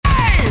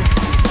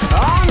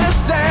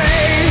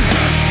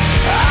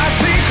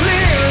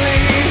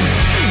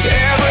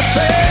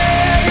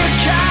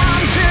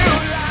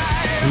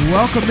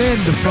Welcome in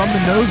to From the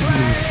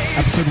Nosebleeds,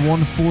 episode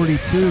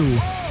 142.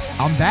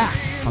 I'm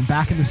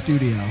back in the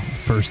studio.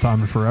 First time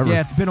in forever.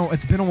 Yeah, it's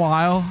been a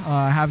while.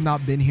 I have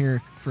not been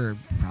here for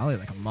probably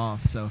like a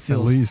month, so it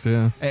feels at least,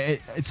 yeah.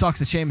 It sucks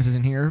that Seamus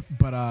isn't here,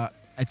 but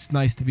it's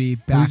nice to be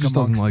back. He just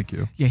doesn't like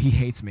you. Yeah, he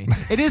hates me.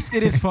 It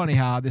is funny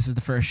how this is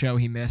the first show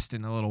he missed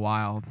in a little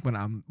while when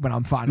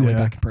I'm finally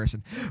back in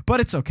person.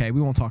 But it's okay.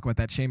 We won't talk about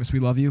that, Seamus. We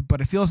love you. But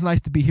it feels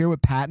nice to be here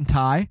with Pat and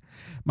Ty,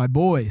 my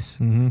boys.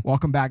 Mm-hmm.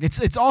 Welcome back.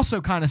 It's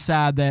also kind of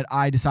sad that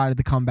I decided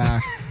to come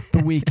back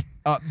the week.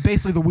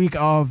 Basically the week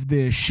of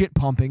the shit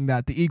pumping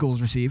that the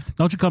Eagles received.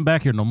 Don't you come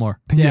back here no more.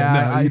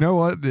 Yeah, you know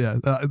what? Yeah,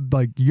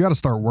 like you got to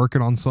start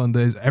working on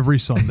Sundays every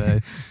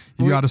Sunday.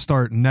 You got to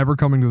start never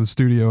coming to the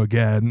studio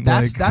again.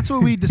 That's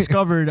what we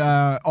discovered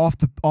off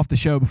the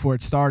show before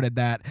it started,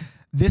 that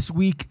this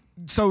week.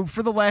 So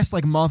for the last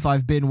month,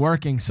 I've been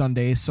working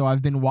Sundays, so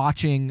I've been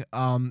watching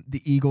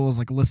the Eagles,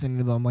 listening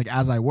to them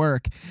as I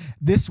work.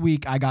 This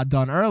week I got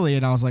done early,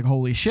 and I was like,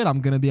 "Holy shit!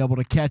 I'm gonna be able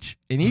to catch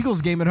an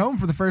Eagles game at home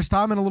for the first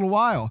time in a little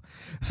while."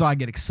 So I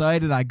get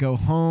excited. I go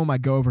home. I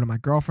go over to my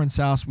girlfriend's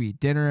house. We eat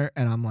dinner,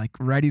 and I'm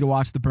ready to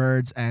watch the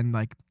Birds. And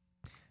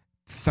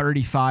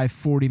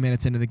 35-40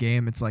 minutes into the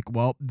game, it's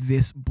well,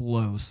 this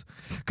blows.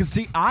 Because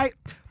see,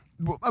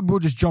 we'll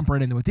just jump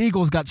right into it. The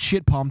Eagles got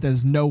shit pumped,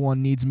 as no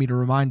one needs me to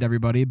remind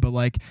everybody,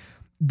 but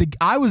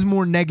I was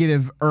more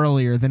negative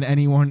earlier than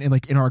anyone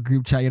in our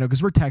group chat,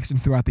 because we're texting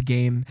throughout the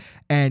game.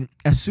 And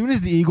as soon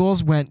as the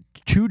Eagles went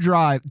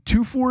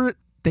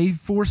they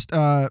forced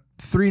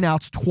 3 and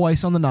outs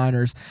twice on the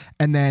Niners,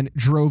 and then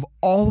drove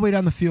all the way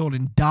down the field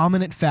in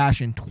dominant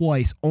fashion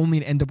twice, only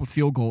to end up with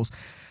field goals.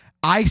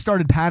 I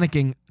started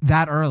panicking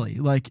that early.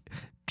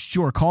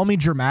 Sure, call me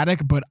dramatic,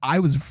 but I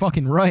was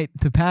fucking right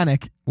to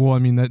panic. Well, I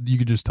mean, that you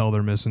could just tell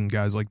they're missing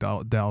guys like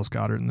Dallas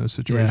Goedert in those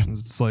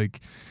situations. Yeah. It's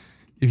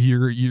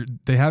if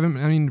they haven't.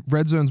 I mean,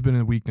 red zone's been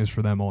a weakness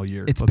for them all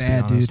year. It's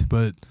bad, dude.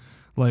 But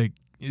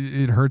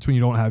it hurts when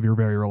you don't have your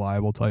very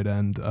reliable tight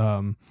end.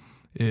 And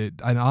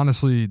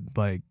honestly,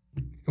 they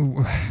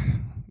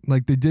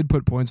did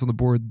put points on the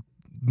board.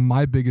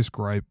 My biggest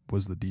gripe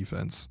was the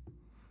defense.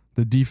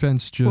 The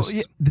defense just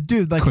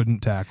couldn't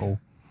tackle.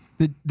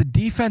 The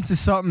defense is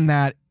something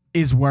that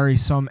is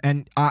worrisome,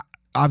 and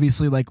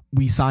obviously,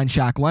 we signed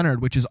Shaq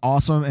Leonard, which is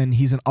awesome, and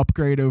he's an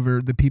upgrade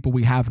over the people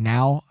we have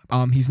now.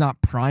 He's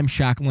not prime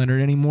Shaq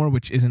Leonard anymore,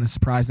 which isn't a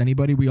surprise to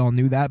anybody. We all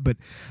knew that, but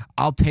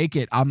I'll take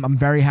it. I'm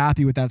very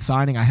happy with that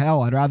signing.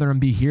 I'd rather him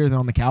be here than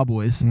on the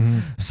Cowboys. Mm-hmm.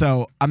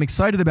 So I'm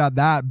excited about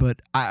that,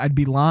 but I'd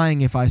be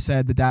lying if I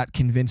said that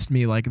convinced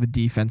me the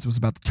defense was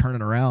about to turn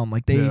it around.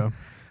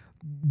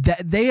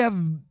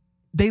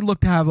 They look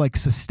to have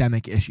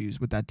systemic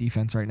issues with that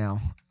defense right now.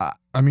 I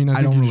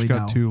think you just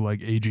got 2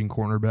 aging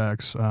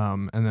cornerbacks,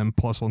 and then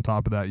plus on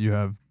top of that you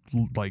have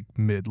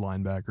mid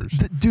linebackers.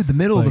 The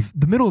middle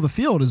of the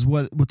field is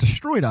what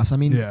destroyed us. I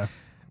mean,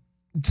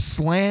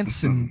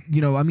 slants and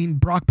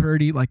Brock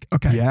Purdy.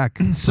 Okay, Yak.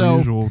 So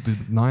usual, the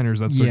Niners.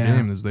 That's their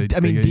game. Is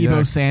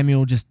Deebo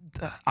Samuel. Just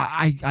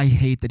I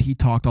hate that he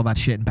talked all that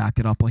shit and backed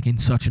it up in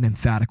such an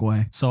emphatic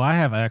way. So I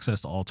have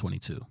access to all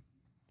 22.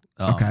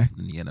 Okay,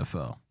 in the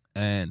NFL.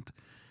 And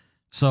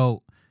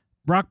so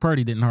Brock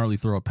Purdy didn't hardly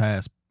throw a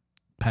pass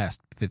past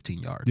 15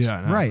 yards.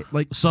 Yeah, right.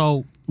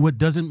 So what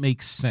doesn't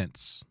make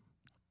sense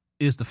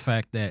is the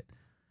fact that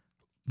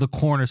the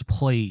corners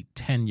played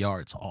 10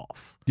 yards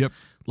off. Yep.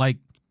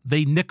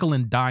 They nickel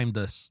and dimed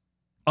us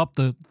up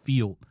the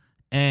field,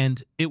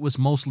 and it was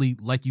mostly,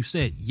 like you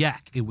said,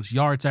 yak. It was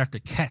yards after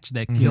catch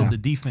that killed the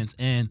defense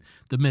and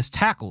the missed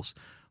tackles.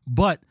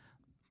 But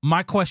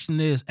my question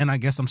is, and I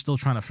guess I'm still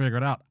trying to figure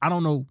it out, I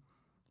don't know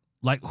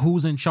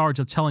who's in charge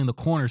of telling the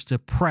corners to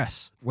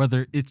press,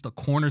 whether it's the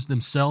corners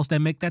themselves that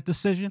make that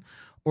decision,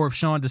 or if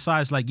Sean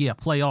decides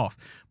play off.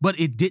 But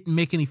it didn't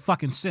make any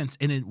fucking sense,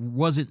 and it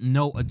wasn't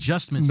no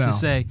adjustments to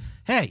say,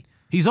 hey,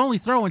 he's only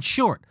throwing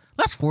short.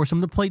 Let's force him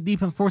to play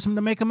deep and force him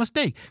to make a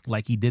mistake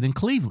like he did in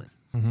Cleveland.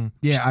 Mm-hmm.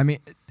 Yeah, I mean,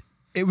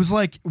 it was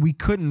we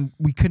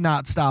could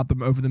not stop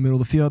him over the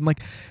middle of the field. And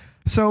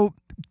so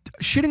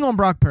shitting on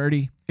Brock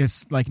Purdy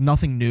is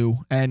nothing new.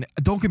 And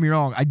don't get me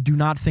wrong, I do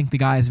not think the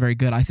guy is very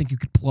good. I think you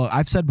could plug,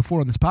 I've said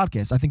before on this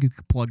podcast, I think you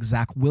could plug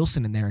Zach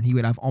Wilson in there and he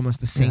would have almost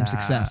the same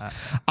success.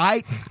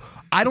 I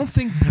don't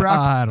think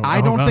Brock, I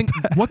don't think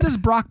what does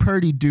Brock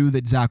Purdy do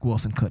that Zach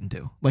Wilson couldn't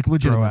do? Legitimately.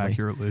 Throw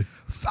accurately.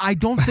 I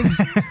don't think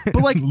so.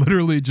 But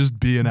literally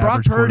just be an Brock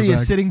average Purdy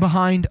is sitting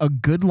behind a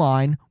good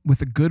line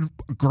with a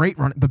great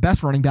run, the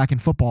best running back in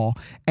football,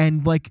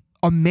 and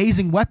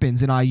amazing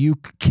weapons in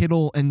Ayuk,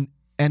 Kittle, and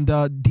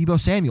Deebo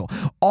Samuel.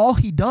 All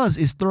he does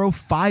is throw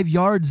 5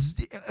 yards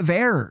of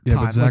air. Yeah,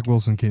 but Zach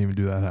Wilson can't even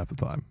do that half the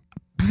time.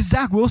 Because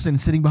Zach Wilson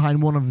is sitting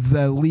behind one of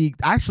the league.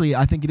 Actually,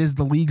 I think it is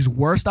the league's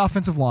worst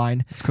offensive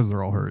line. It's because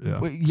they're all hurt. Yeah.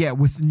 Yeah,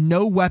 with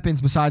no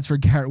weapons besides for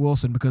Garrett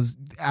Wilson, because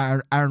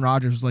Aaron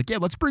Rodgers was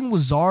let's bring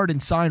Lazard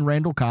and sign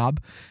Randall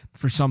Cobb.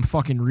 For some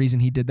fucking reason,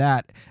 he did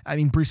that. I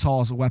mean, Breece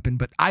Hall is a weapon,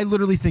 but I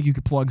literally think you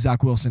could plug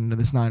Zach Wilson into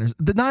this Niners.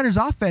 The Niners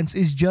offense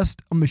is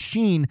just a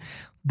machine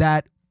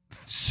that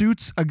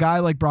suits a guy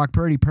like Brock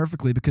Purdy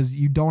perfectly because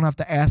you don't have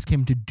to ask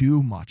him to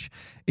do much.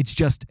 It's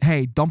just,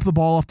 hey, dump the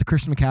ball off to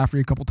Christian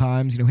McCaffrey a couple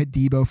times, hit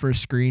Debo for a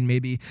screen,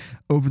 maybe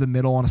over the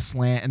middle on a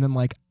slant, and then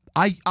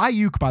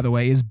Ayuk, by the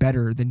way, is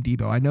better than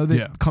Debo. I know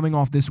that coming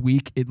off this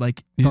week, it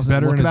he's doesn't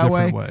better look in a that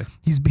different way. way.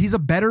 He's a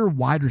better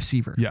wide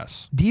receiver.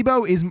 Yes.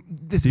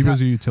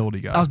 Deebo's a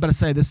utility guy. I was about to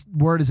say this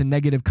word is a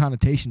negative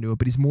connotation to it,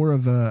 but he's more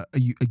of a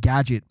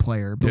gadget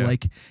player.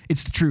 But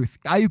it's the truth.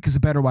 Ayuk is a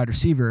better wide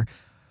receiver.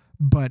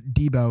 But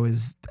Debo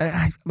is,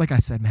 like I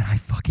said, man, I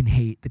fucking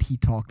hate that he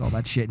talked all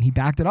that shit and he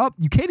backed it up.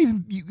 You can't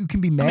even, you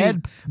can be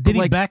mad. Did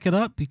he back it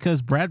up?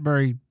 Because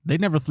they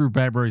never threw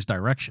Bradbury's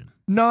direction.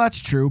 No, that's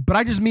true. But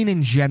I just mean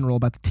in general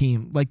about the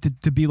team.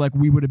 To be like,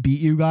 we would have beat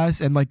you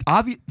guys. And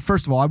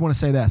first of all, I want to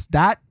say this.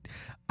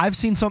 I've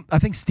seen I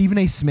think Stephen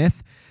A.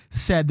 Smith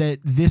said that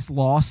this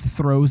loss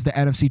throws the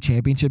NFC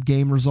Championship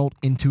game result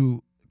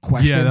into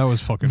question. Yeah, that was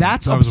fucking.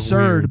 That's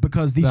absurd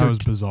because these are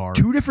bizarre.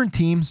 Two different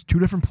teams, two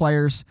different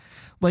players.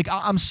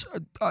 I'm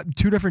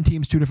two different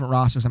teams, two different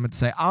rosters. I'm going to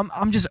say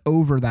I'm just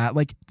over that.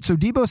 So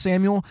Deebo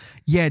Samuel,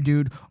 yeah,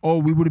 dude. Oh,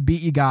 we would have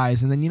beat you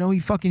guys, and then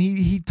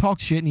he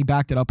talked shit and he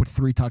backed it up with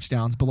 3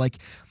 touchdowns. But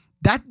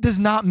that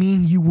does not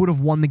mean you would have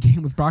won the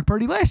game with Brock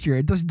Purdy last year.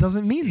 It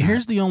doesn't mean that.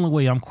 Here's the only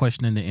way I'm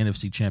questioning the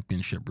NFC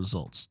Championship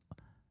results.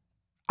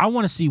 I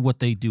want to see what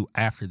they do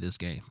after this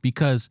game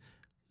because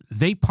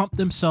they pump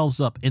themselves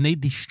up and they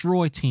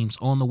destroy teams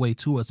on the way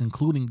to us,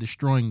 including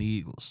destroying the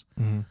Eagles.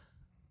 Mm-hmm.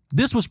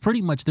 This was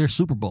pretty much their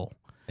Super Bowl.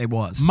 It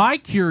was. My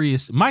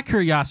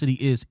curiosity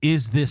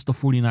is this the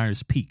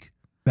 49ers' peak?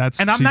 That's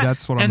what I'm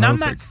hoping. And I'm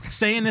not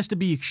saying this to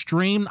be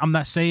extreme. I'm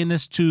not saying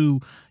this to,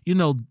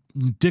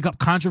 dig up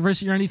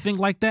controversy or anything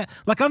like that.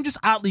 I'm just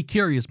oddly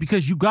curious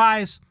because you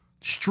guys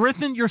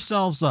strengthened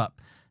yourselves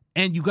up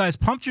and you guys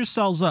pumped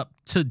yourselves up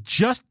to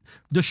just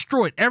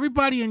destroy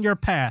everybody in your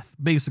path,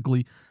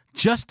 basically,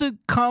 just to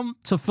come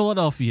to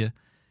Philadelphia,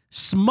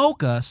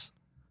 smoke us.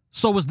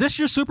 So was this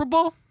your Super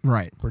Bowl?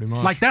 Right. Pretty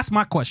much. That's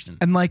my question.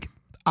 And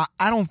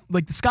I don't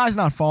the sky's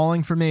not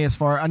falling for me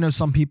I know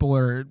some people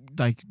are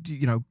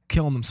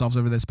killing themselves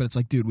over this, but it's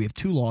dude, we have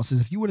 2 losses.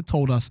 If you would have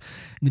told us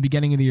in the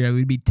beginning of the year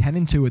we'd be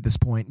 10-2 at this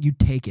point, you'd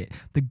take it.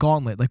 The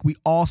gauntlet, we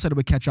all said it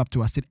would catch up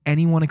to us. Did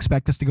anyone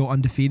expect us to go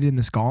undefeated in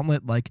this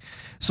gauntlet?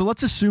 So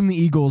let's assume the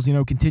Eagles,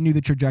 continue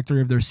the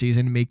trajectory of their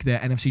season, make the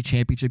NFC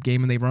Championship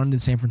game, and they run to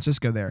San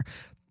Francisco there.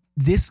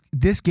 This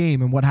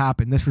game and what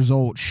happened, this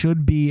result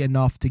should be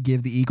enough to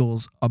give the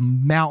Eagles a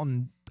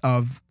mountain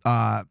of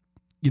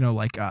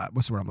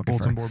what's the word I'm looking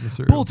Bulletin for? Board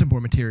material. Bulletin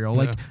board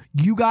material. Yeah.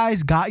 You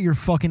guys got your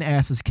fucking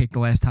asses kicked the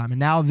last time, and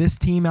now this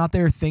team out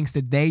there thinks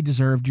that they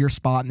deserved your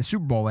spot in the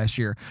Super Bowl last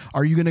year.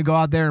 Are you going to go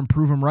out there and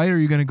prove them right, or are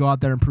you going to go out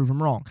there and prove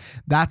them wrong?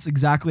 That's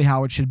exactly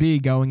how it should be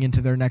going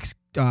into their next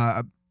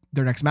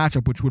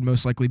matchup, which would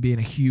most likely be in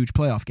a huge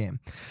playoff game.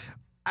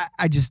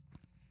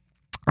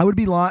 I would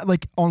be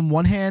on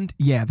one hand,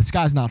 yeah, the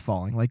sky's not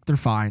falling. They're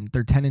fine.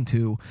 They're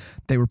 10-2.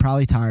 They were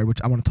probably tired, which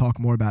I want to talk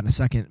more about in a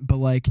second. But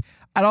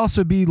I'd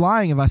also be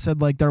lying if I said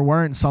there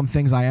weren't some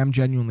things I am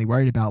genuinely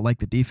worried about, like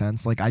the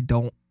defense. I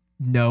don't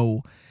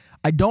know.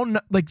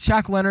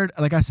 Shaq Leonard,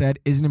 like I said,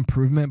 is an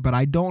improvement, but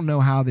I don't know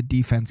how the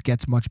defense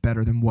gets much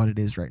better than what it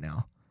is right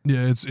now.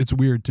 Yeah, it's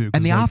weird too.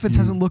 And the offense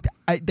hasn't looked.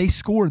 They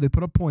scored, they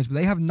put up points, but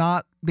they have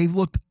not. They've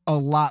looked a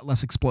lot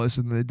less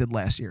explosive than they did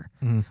last year,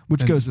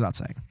 which goes without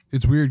saying.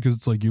 It's weird because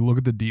it's you look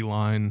at the D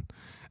line,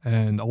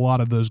 and a lot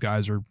of those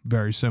guys are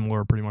very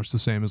similar, pretty much the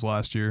same as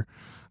last year.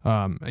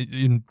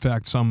 In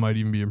fact, some might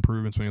even be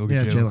improvements when you look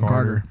at Jalen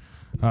Carter.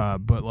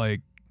 But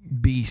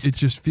beast. It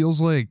just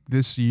feels like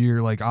this year,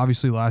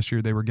 obviously last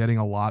year they were getting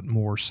a lot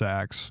more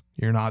sacks.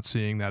 You're not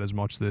seeing that as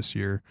much this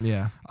year.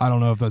 Yeah. I don't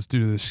know if that's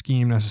due to the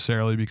scheme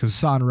necessarily because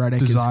Son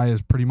Reddick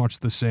is pretty much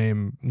the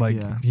same.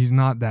 He's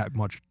not that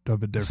much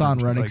of a difference. Son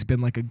Reddick's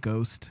been a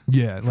ghost.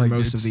 Yeah, for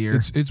most of the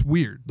year. It's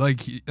weird.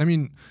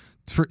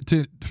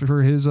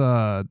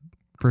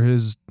 For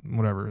his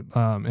whatever,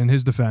 in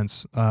his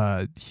defense,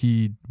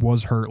 he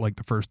was hurt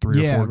the first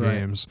 3 or 4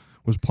 games,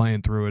 was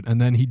playing through it, and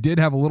then he did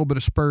have a little bit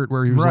of spurt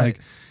where he was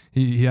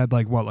he had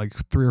 3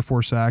 or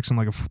 4 sacks in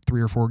a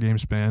 3 or 4 game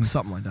span,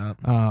 something like that.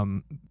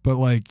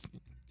 But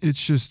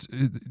it's just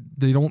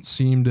they don't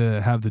seem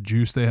to have the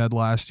juice they had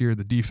last year.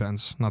 The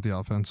defense, not the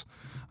offense.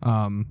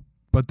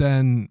 But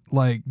then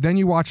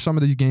you watch some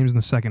of these games in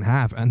the second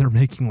half, and they're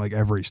making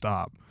every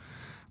stop.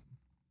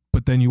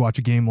 But then you watch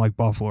a game like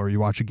Buffalo or you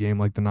watch a game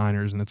like the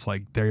Niners, and it's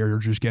they're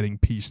just getting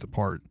pieced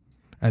apart.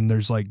 And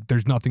there's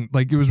nothing.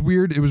 It was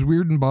weird. It was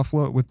weird in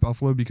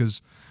Buffalo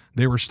because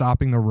they were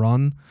stopping the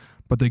run,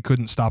 but they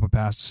couldn't stop a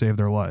pass to save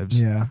their lives.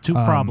 Yeah. 2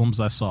 problems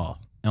I saw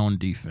on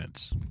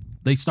defense.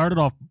 They started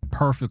off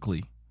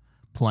perfectly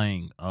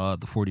playing the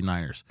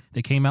 49ers.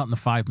 They came out in the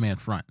 5-man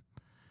front.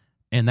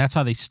 And that's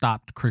how they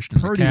stopped Christian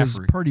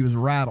McCaffrey. Purdy was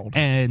rattled.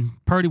 And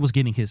Purdy was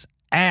getting his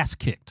ass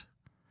kicked.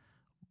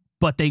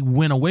 But they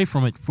went away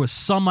from it for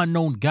some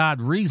unknown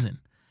God reason.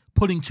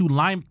 Putting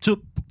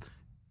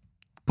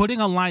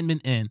a lineman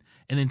in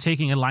and then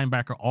taking a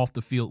linebacker off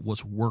the field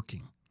was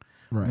working.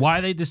 Right. Why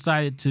they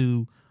decided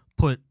to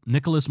put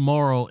Nicholas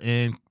Morrow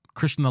and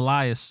Christian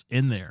Elias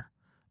in there.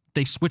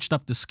 They switched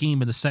up the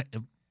scheme in the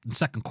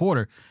second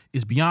quarter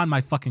is beyond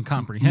my fucking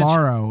comprehension.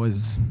 Morrow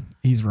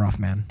he's rough,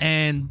 man.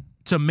 And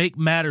to make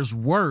matters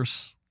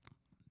worse,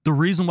 the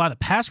reason why the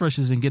pass rush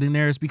isn't getting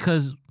there is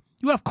because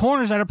you have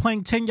corners that are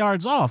playing 10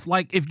 yards off.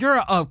 Like, if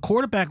you're a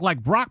quarterback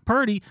like Brock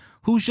Purdy,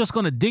 who's just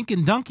going to dink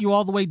and dunk you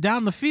all the way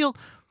down the field,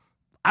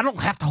 I don't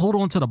have to hold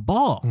on to the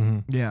ball.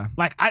 Mm-hmm. Yeah.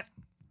 Like, as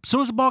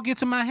soon as the ball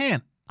gets in my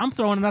hand, I'm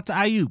throwing it out to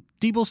Ayuk,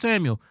 Deebo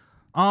Samuel,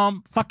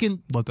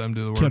 fucking Let them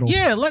do the work.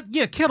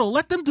 Kittle. Kittle,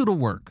 let them do the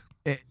work.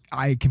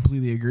 I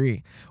completely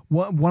agree.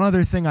 One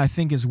other thing I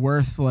think is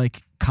worth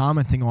like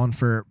commenting on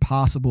for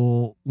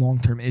possible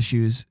long-term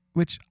issues,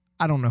 which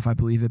I don't know if I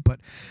believe it, but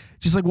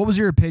just like, what was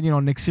your opinion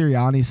on Nick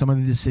Sirianni, some of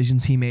the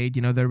decisions he made?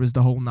 You know, there was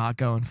the whole not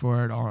going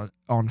for it on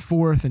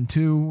 4th and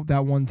 2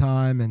 that one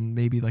time, and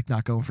maybe like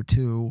not going for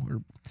 2,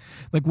 or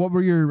like, what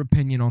were your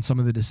opinion on some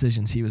of the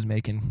decisions he was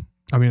making?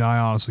 I mean, I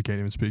honestly can't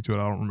even speak to it.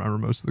 I don't remember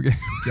most of the game.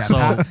 Yeah,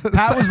 So-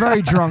 Pat was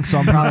very drunk, so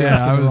I'm probably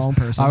asking the wrong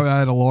person. I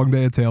had a long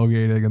day of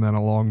tailgating and then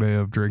a long day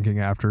of drinking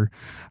after,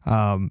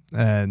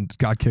 and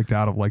got kicked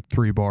out of like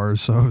 3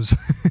 bars. So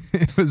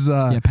it was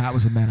yeah, Pat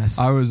was a menace.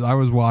 I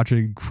was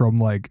watching from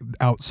like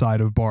outside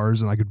of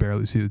bars and I could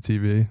barely see the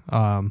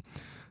TV.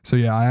 So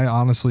yeah, I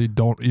honestly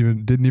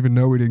didn't even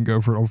know we didn't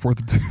go for it on 4th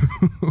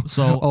and 2.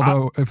 So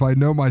although if I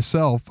know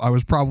myself, I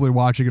was probably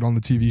watching it on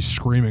the TV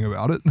screaming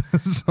about it.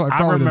 So I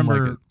probably didn't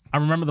like it. I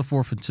remember the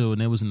 4th and 2,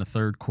 and it was in the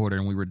third quarter,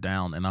 and we were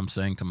down, and I'm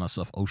saying to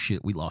myself, oh,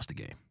 shit, we lost the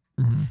game.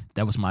 Mm-hmm.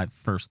 That was my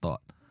first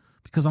thought.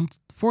 Because I'm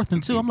 4th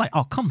and 2, I'm like,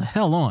 oh, come the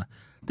hell on.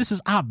 This is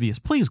obvious.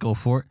 Please go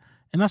for it.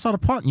 And I saw the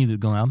punt needed to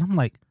go out, and I'm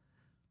like,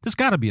 this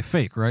got to be a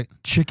fake, right?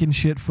 Chicken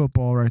shit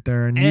football right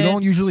there, and you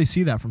don't usually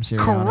see that from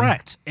Sirianni.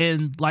 Correct.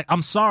 And, like,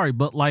 I'm sorry,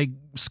 but, like,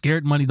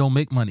 scared money don't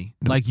make money.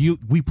 Nope. Like,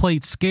 we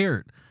played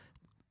scared.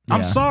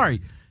 I'm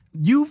sorry.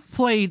 You've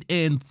played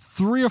in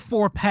 3 or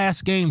 4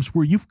 past games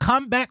where you've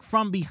come back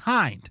from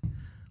behind,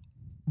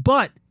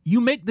 but you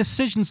make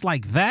decisions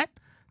like that,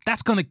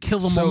 that's going to kill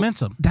the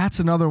momentum. That's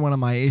another one of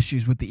my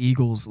issues with the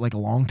Eagles, like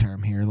long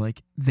term here.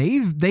 Like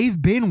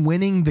they've been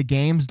winning the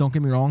games, don't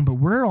get me wrong, but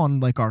we're on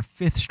like our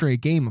 5th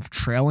straight game of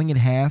trailing at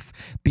half,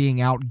 being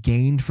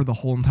outgained for the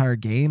whole entire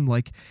game.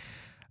 Like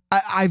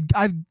I've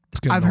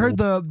heard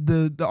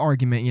the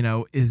argument, you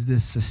know, is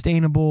this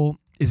sustainable?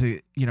 Is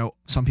it, you know,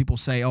 some people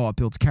say, oh, it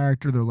builds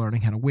character, they're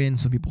learning how to win.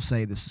 Some people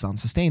say this is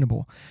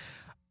unsustainable.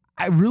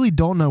 I really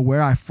don't know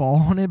where I fall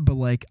on it, but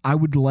like I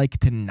would like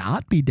to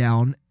not be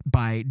down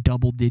by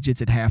double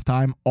digits at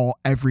halftime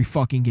every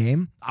fucking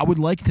game. I would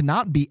like to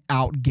not be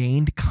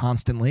outgained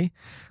constantly.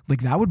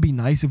 Like that would be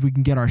nice if we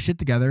can get our shit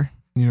together.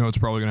 You know what's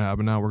probably going to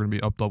happen now? We're going to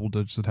be up double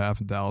digits at half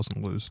in Dallas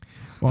and lose.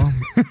 Well,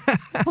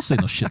 I'll say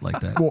no shit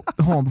like that. Well,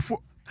 hold on,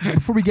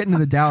 before we get into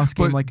the Dallas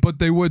game, but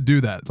they would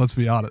do that. Let's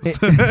be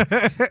honest.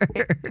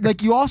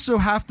 Like you also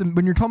have to,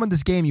 when you're talking about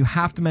this game, you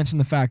have to mention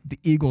the fact the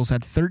Eagles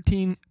had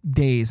 13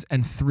 days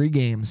and 3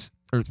 games,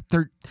 or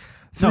 3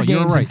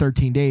 games in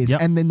 13 days,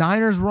 and the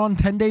Niners were on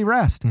 10-day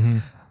rest.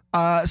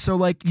 Mm-hmm. So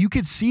like you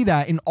could see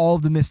that in all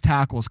of the missed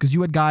tackles because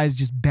you had guys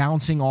just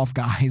bouncing off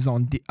guys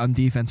on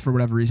defense for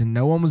whatever reason.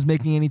 No one was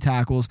making any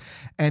tackles,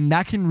 and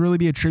that can really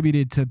be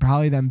attributed to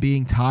probably them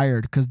being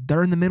tired because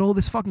they're in the middle of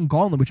this fucking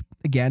gauntlet. Which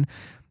again,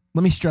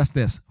 let me stress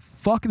this.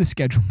 Fuck the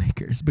schedule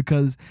makers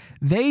because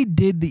they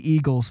did the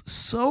Eagles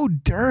so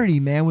dirty,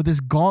 man, with this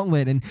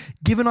gauntlet and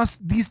giving us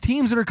these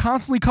teams that are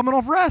constantly coming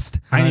off rest.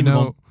 I'm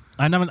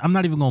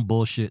not even going to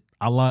bullshit.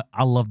 I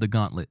love the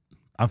gauntlet.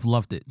 I've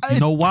loved it. You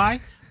know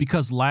why?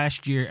 Because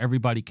last year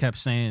everybody kept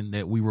saying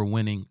that we were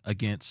winning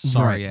against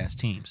sorry-ass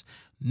teams.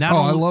 Now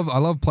I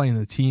love playing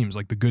the teams,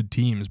 like the good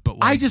teams, but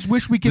like I just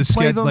wish we could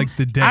play them like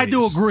the days. I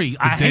do agree.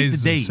 I hate the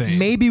days. Insane.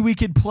 Maybe we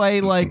could play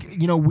like,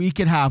 you know, we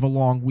could have a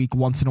long week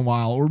once in a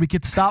while, or we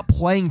could stop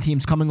playing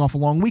teams coming off a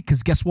long week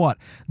because guess what?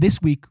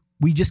 This week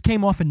we just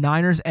came off a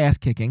Niners ass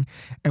kicking,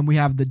 and we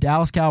have the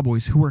Dallas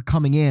Cowboys who are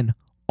coming in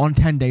on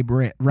 10-day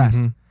rest.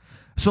 Mm-hmm.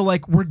 So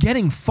like we're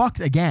getting fucked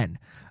again.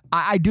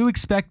 I do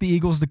expect the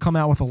Eagles to come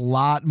out with a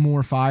lot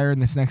more fire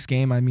in this next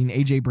game. I mean,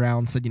 A.J.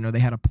 Brown said, you know, they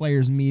had a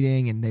players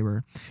meeting and they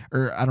were,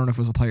 or I don't know if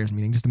it was a players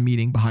meeting, just a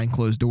meeting behind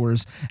closed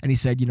doors. And he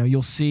said, you know,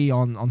 you'll see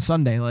on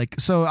Sunday. Like,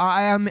 so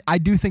I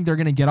do think they're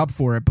going to get up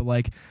for it, but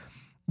like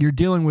you're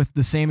dealing with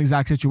the same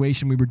exact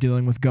situation we were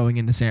dealing with going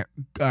into San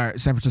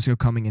Francisco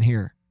coming in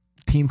here.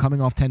 Team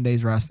coming off 10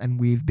 days rest, and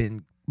we've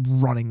been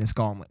running this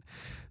gauntlet.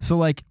 So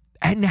like,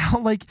 and now,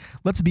 like,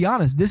 let's be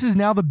honest, this is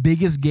now the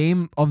biggest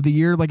game of the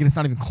year, like, and it's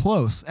not even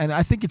close. And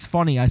I think it's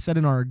funny. I said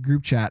in our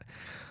group chat,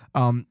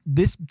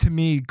 this, to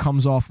me,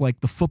 comes off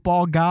like the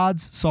football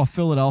gods saw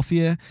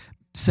Philadelphia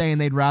saying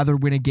they'd rather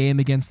win a game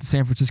against the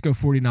San Francisco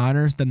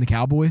 49ers than the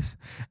Cowboys.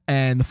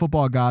 And the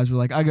football guys were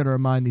like, I got to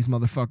remind these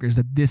motherfuckers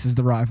that this is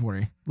the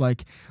rivalry.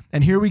 Like,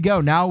 and here we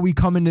go. Now we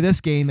come into this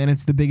game, and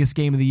it's the biggest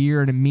game of the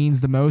year, and it means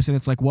the most. And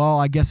it's like, well,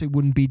 I guess it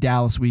wouldn't be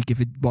Dallas week if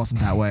it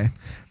wasn't that way.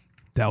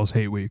 Dallas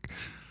hate week.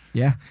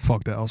 Yeah.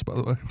 Fuck Dallas, by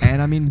the way.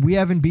 And, I mean, we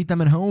haven't beat them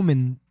at home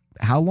in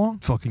how long?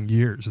 Fucking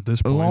years at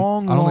this point.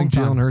 I don't think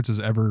Jalen Hurts has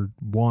ever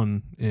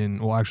won in.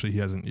 Well, actually, he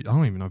hasn't. I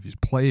don't even know if he's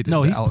played.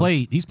 No, in he's Dallas.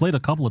 played. He's played a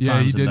couple of Yeah,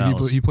 times. he did. In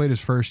Dallas. He played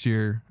his first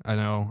year. I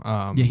know.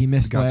 Yeah, he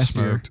missed got last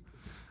year.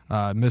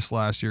 smoked. Missed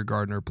last year.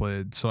 Gardner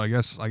played. So I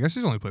guess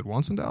he's only played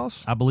once in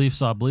Dallas. I believe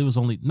so. I believe it was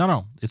only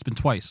no. It's been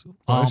twice.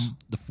 Twice?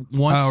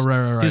 Once. Oh,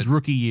 right. His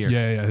rookie year.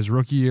 Yeah, his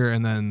rookie year,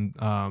 and then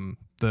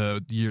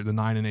the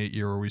 9-8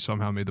 year where we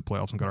somehow made the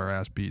playoffs and got our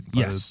ass beat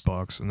by the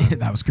Bucks. And then,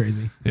 that was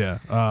crazy. Yeah.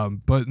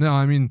 But no,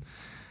 I mean,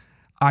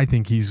 I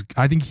think he's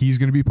going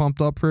to be pumped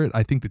up for it.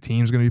 I think the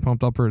team's going to be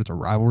pumped up for it. It's a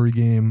rivalry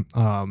game.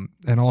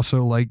 And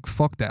also, like,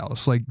 fuck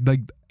Dallas. Like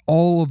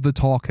all of the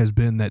talk has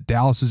been that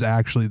Dallas is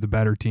actually the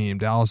better team.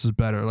 Dallas is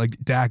better. Like,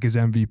 Dak is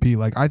MVP.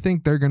 Like, I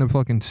think they're going to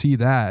fucking see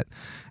that,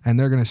 and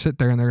they're going to sit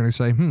there and they're going to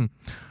say,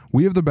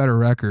 we have the better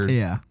record.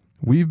 Yeah.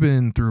 We've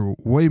been through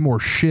way more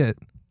shit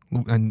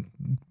and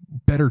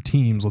better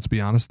teams, let's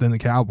be honest, than the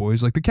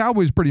Cowboys. Like, the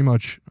Cowboys pretty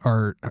much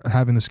are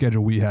having the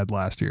schedule we had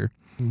last year.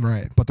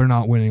 Right. But they're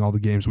not winning all the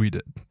games we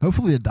did.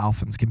 Hopefully the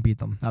Dolphins can beat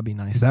them. That'd be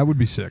nice. That would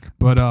be sick.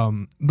 But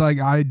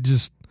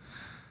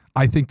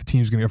I think the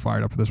team's going to get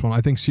fired up for this one.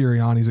 I think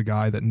Sirianni's a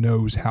guy that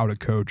knows how to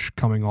coach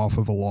coming off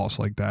of a loss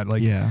like that.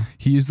 Like,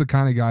 he is the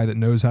kind of guy that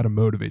knows how to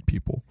motivate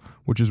people,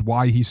 which is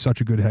why he's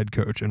such a good head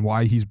coach and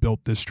why he's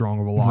built this strong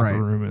of a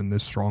locker room and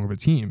this strong of a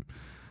team.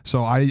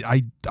 So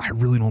I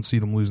really don't see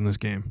them losing this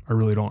game. I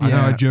really don't. Yeah. I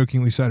know I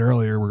jokingly said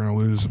earlier we're going to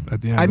lose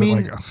at the end. I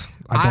mean, but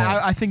like,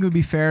 I think it would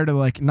be fair to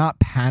like not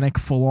panic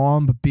full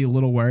on, but be a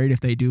little worried if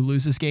they do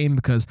lose this game,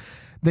 because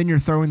then you're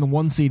throwing the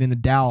 1 seed into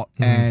doubt,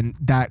 and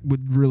that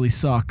would really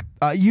suck.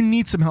 You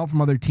need some help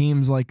from other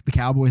teams. Like the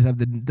Cowboys have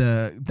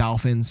the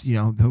Dolphins. You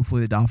know,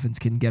 hopefully the Dolphins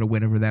can get a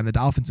win over them. The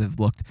Dolphins have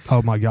looked.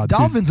 Oh my God,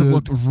 Dolphins have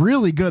looked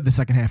really good the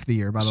second half of the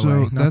year. By the way,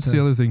 so that's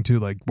the other thing too.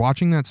 Like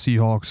watching that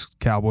Seahawks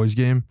Cowboys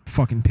game,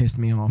 fucking pissed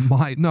me off.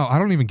 No, I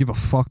don't even give a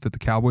fuck that the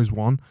Cowboys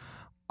won.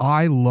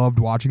 I loved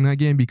watching that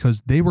game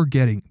because their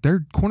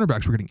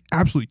cornerbacks were getting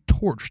absolutely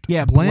torched.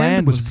 Yeah,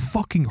 Bland was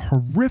fucking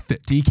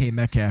horrific. DK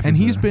Metcalf, and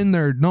he's been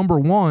their number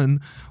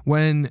one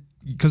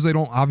because they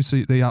don't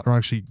obviously they are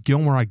actually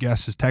Gilmore, I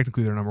guess, is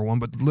technically their number one,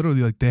 but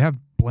literally like they have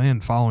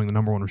Bland following the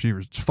number one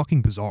receivers. It's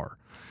fucking bizarre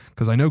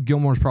because I know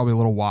Gilmore's probably a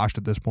little washed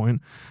at this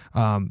point.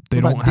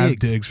 They don't have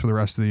Diggs for the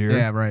rest of the year.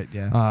 Yeah, right.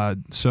 Yeah.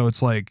 So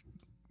it's like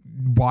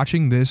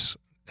watching this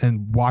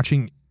and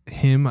watching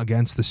him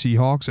against the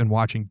Seahawks and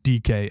watching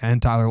DK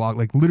and Tyler Lockett,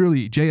 like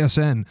literally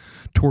JSN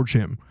torch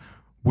him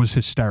was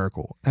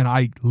hysterical. And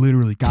I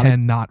literally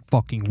cannot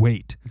fucking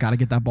wait. Got to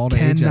get that ball to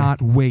AJ.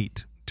 Cannot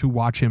wait to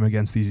watch him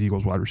against these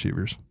Eagles wide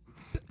receivers.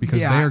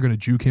 Because they are going to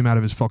juke him out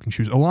of his fucking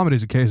shoes. Olamide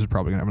Zaccheaus is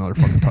probably going to have another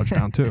fucking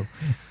touchdown too.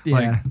 Yeah.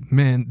 Like,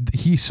 man,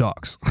 he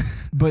sucks.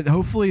 But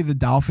hopefully the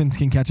Dolphins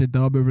can catch a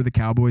dub over the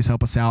Cowboys,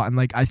 help us out. And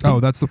like I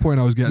think, that's the point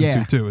I was getting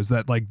to too, is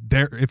that like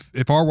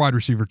if our wide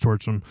receiver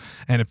torch them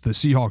and if the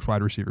Seahawks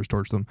wide receivers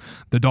torch them,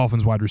 the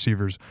Dolphins wide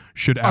receivers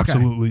should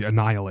absolutely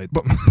annihilate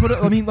them.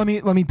 But let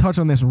me touch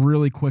on this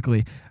really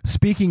quickly.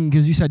 Speaking,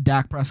 because you said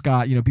Dak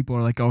Prescott, you know, people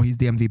are like, oh, he's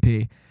the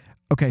MVP.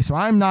 Okay, so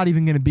I'm not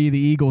even going to be the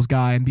Eagles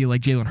guy and be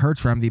like Jalen Hurts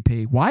for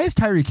MVP. Why is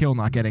Tyreek Hill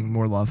not getting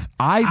more love?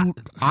 I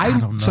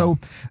don't know. So,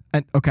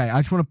 okay,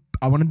 I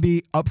want to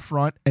be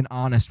upfront and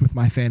honest with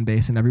my fan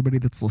base and everybody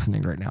that's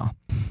listening right now.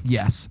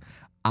 Yes,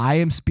 I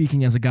am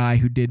speaking as a guy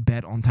who did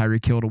bet on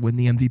Tyreek Hill to win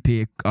the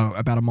MVP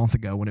about a month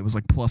ago when it was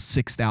like plus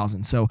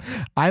 6,000. So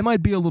I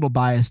might be a little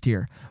biased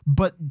here,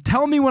 but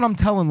tell me when I'm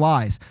telling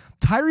lies.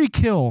 Tyreek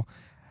Hill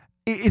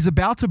is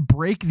about to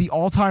break the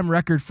all-time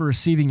record for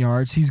receiving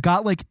yards. He's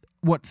got like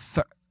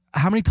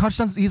how many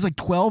touchdowns? He's like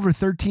 12 or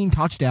 13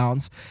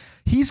 touchdowns.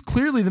 He's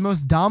clearly the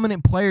most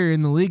dominant player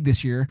in the league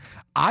this year.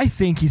 I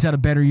think he's had a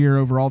better year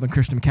overall than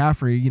Christian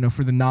McCaffrey, you know,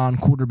 for the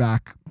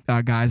non-quarterback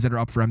guys that are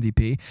up for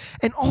MVP.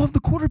 And all of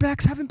the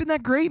quarterbacks haven't been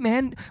that great,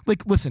 man.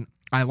 Like, listen,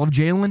 I love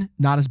Jalen,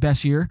 not his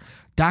best year.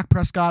 Dak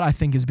Prescott, I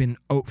think, has been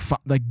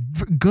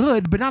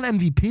good, but not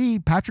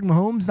MVP. Patrick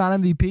Mahomes, not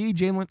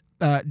MVP.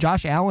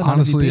 Josh Allen,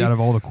 honestly, MVP. Out of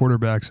all the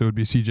quarterbacks, it would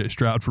be C.J.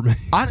 Stroud for me.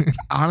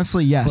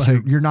 Honestly, yes,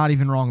 like, you're not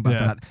even wrong about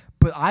that.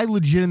 But I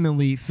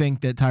legitimately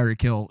think that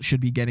Tyreek Hill should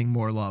be getting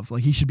more love.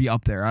 Like, he should be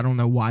up there. I don't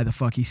know why the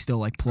fuck he's still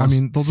like plus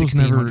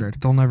 1,600.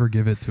 They'll never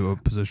give it to a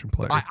position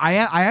player. I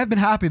have been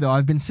happy though.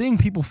 I've been seeing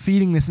people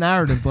feeding this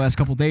narrative the last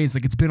couple of days.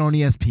 Like, it's been on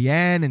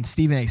ESPN and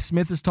Stephen A.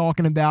 Smith is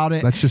talking about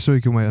it. That's just so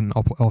he can win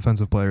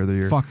Offensive Player of the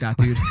Year. Fuck that,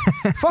 dude.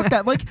 Fuck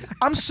that. Like,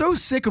 I'm so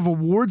sick of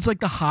awards like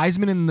the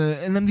Heisman and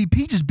the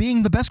MVP just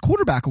being the best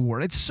quarterback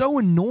award. It's so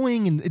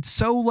annoying and it's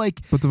so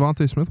like. But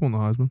Devontae Smith won the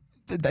Heisman.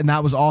 And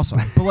that was awesome.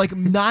 But like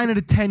 9 out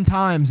of 10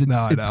 times it's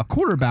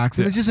quarterbacks,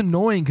 and it's just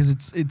annoying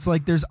because it's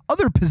like there's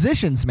other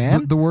positions,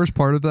 man. The worst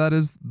part of that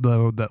is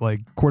though that like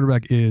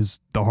quarterback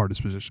is the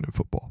hardest position in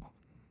football.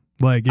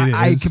 Like it is.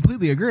 I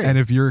completely agree. And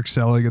if you're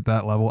excelling at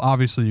that level,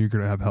 obviously you're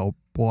going to have help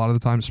a lot of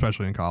the time,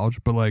 especially in college.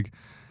 But like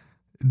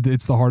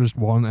it's the hardest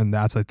one, and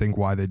that's I think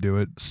why they do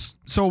it.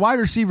 So a wide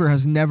receiver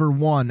has never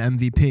won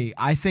MVP.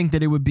 I think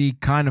that it would be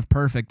kind of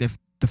perfect if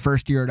the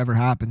first year it ever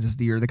happens is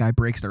the year the guy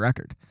breaks the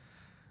record.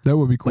 That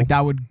would be cool. Like,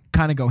 that would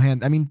kind of go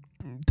hand. I mean,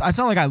 it's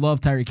not like I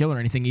love Tyreek Hill or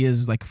anything. He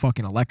is like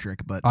fucking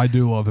electric, but I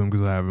do love him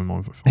because I have him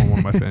on one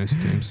of my fantasy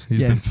teams. He's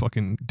Yes. been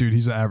fucking dude.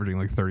 He's averaging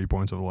like 30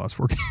 points over the last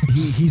 4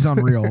 games. he's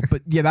unreal.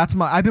 But yeah, that's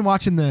my. I've been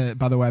watching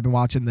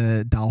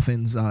the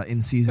Dolphins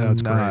in season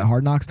That's great.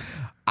 Hard Knocks.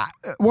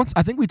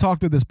 I think we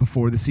talked about this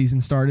before the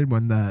season started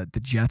when the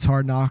Jets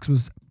Hard Knocks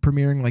was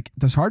premiering. Like,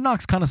 does Hard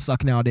Knocks kind of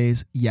suck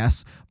nowadays?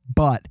 Yes,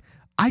 but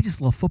I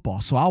just love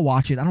football, so I'll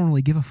watch it. I don't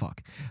really give a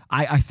fuck.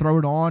 I throw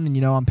it on,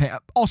 and I'm paying.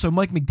 Also,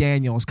 Mike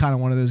McDaniel is kind of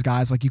one of those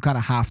guys. Like, you kind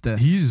of have to.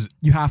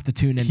 You have to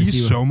tune in. He's to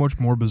see so much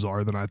more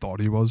bizarre than I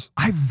thought he was.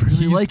 I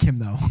really like him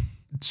though.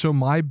 So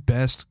my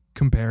best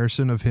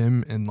comparison of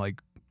him in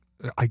like,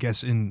 I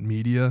guess in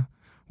media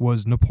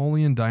was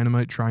Napoleon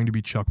Dynamite trying to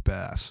be Chuck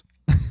Bass.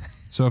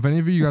 So if any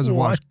of you guys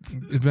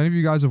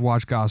have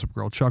watched Gossip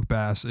Girl, Chuck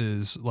Bass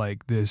is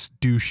like this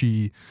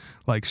douchey,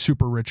 like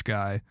super rich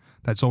guy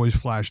that's always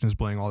flashing his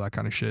bling, all that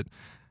kind of shit.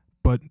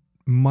 But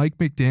Mike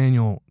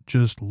McDaniel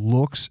just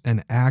looks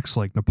and acts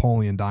like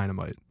Napoleon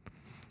Dynamite,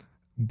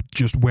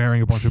 just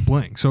wearing a bunch of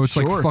bling. So it's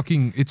like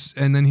fucking,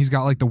 and then he's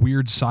got like the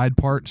weird side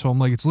part. So I'm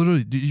like, it's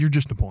literally, you're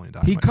just Napoleon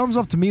Dynamite. He comes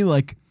up to me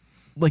like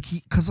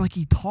he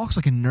talks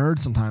like a nerd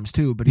sometimes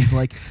too, but he's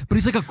like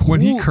a cool,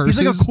 when he curses,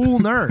 he's like a cool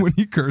nerd. When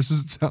he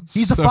curses, it sounds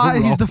he's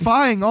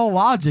defying all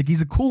logic.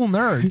 He's a cool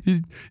nerd.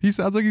 He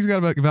sounds like he's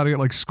about to get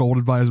like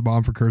scolded by his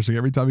mom for cursing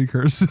every time he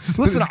curses.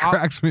 Listen, it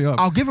cracks me up.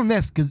 I'll give him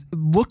this because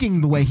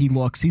looking the way he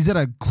looks, he's at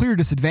a clear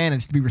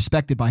disadvantage to be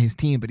respected by his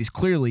team, but he's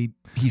clearly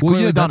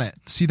done it.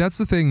 See, that's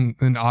the thing,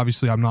 and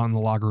obviously I'm not in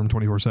the locker room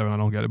 24/7. I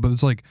don't get it, but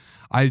it's like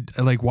I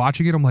like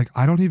watching it. I'm like,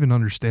 I don't even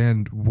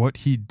understand what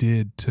he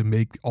did to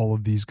make all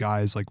of these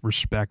guys like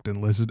respect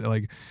and listen.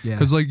 Like,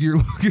 because like you're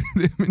looking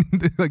at him,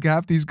 and like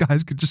half these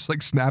guys could just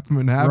like snap him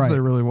in half if they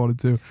really wanted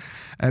to,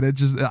 and it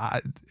just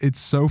it's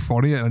so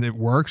funny and it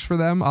works for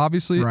them.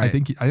 Obviously, right. I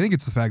think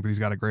it's the fact that he's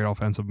got a great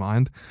offensive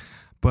mind,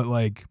 but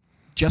like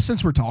just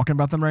since we're talking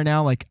about them right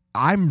now, like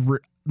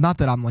not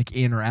that I'm like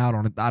in or out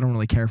on it. I don't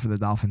really care for the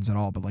Dolphins at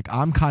all, but like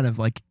I'm kind of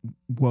like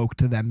woke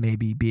to them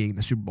maybe being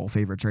the Super Bowl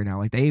favorites right now.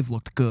 Like they've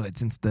looked good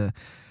since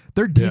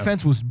their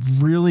defense was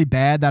really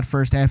bad that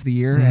first half of the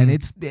year, and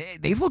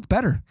they've looked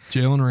better.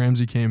 Jalen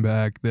Ramsey came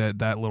back.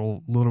 That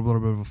little bit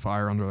of a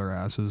fire under their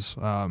asses.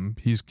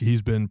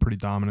 He's been pretty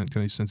dominant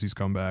since he's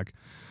come back.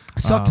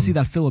 It sucked to see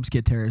that Phillips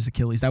get tear his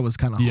Achilles. That was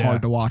kind of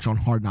hard to watch on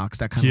Hard Knocks.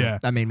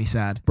 That made me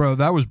sad, bro.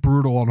 That was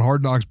brutal on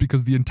Hard Knocks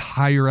because the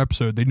entire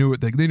episode they knew it.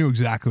 They knew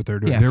exactly what they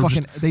were doing. Yeah,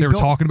 they were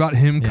talking about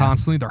him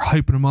constantly. They're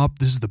hyping him up.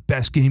 This is the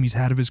best game he's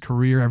had of his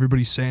career.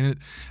 Everybody's saying it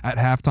at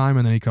halftime,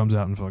 and then he comes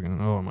out and fucking,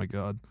 oh my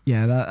god.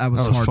 Yeah, that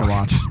was hard to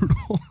watch.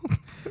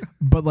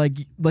 But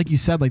like you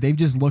said, like they've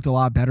just looked a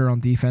lot better on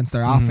defense.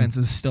 Their offense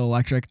is still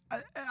electric.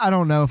 I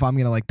don't know if I'm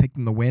gonna like pick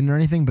them to win or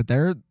anything, but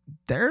they're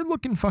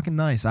looking fucking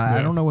nice.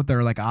 I don't know what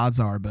their like odds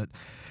are, but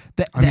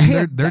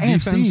their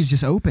defense, AFC is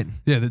just open.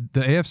 Yeah, the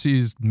AFC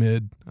is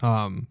mid.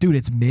 Dude,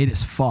 it's mid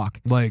as fuck.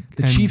 Like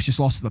the Chiefs just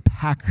lost to the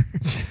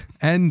Packers.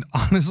 And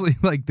honestly,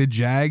 like the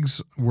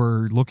Jags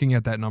were looking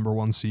at that number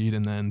 1 seed,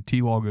 and then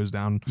T-Law goes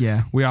down.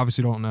 Yeah, we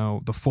obviously don't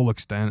know the full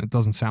extent. It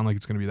doesn't sound like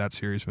it's going to be that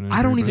serious of an injury.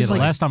 I don't even. The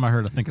last time I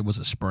heard, I think it was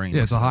a sprain.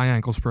 Yeah, it's a high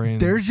ankle sprain.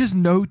 There's just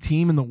no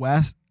team in the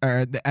West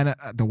or the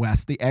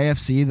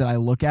AFC that I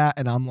look at,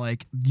 and I'm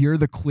like, you're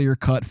the clear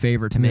cut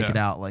favorite to make it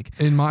out. Like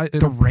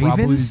the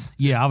Ravens.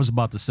 I was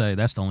about to say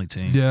that's the only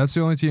team. Yeah, that's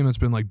the only team that's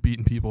been like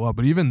beating people up.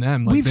 But even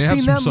them, like they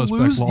have some suspect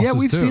losses. Yeah,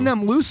 we've seen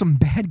them lose some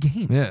bad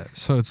games. Yeah,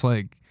 so it's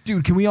like.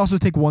 Dude, can we also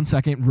take 1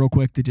 second real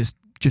quick to just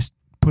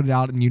put it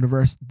out in the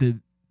universe? The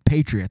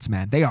Patriots,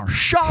 man, they are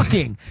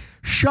shocking.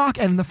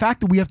 And the fact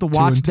that we have to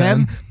watch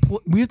them,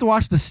 we have to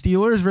watch the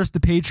Steelers versus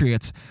the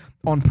Patriots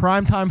on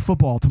primetime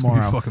football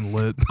tomorrow. It's fucking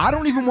lit. I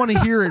don't even want to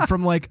hear it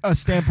from like a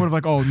standpoint of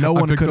like, oh, no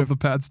one could have the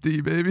Pats D,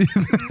 baby.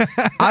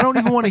 I don't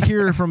even want to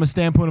hear it from a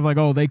standpoint of like,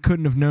 oh, they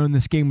couldn't have known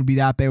this game would be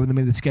that bad when they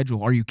made the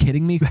schedule. Are you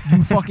kidding me?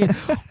 You fucking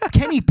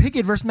Kenny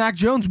Pickett versus Mac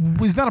Jones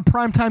was not a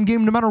primetime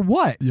game no matter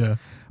what. Yeah.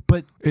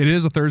 But it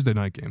is a Thursday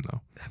night game,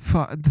 though.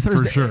 The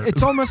Thursday, for sure.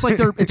 It's almost like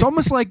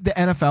the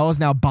NFL is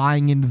now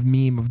buying into the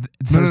meme of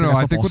Thursday No.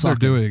 night I think what sucking.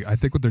 they're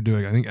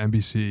doing. I think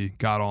NBC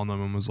got on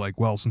them and was like,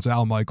 "Well, since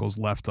Al Michaels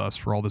left us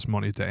for all this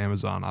money to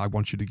Amazon, I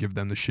want you to give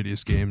them the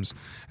shittiest games,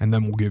 and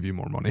then we'll give you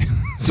more money."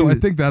 So I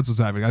think that's what's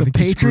happening. I think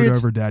he screwed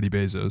over Daddy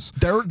Bezos.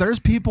 There's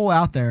people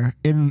out there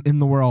in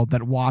the world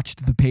that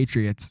watched the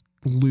Patriots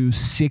lose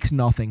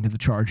 6-0 to the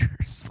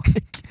Chargers.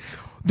 Like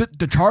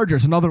the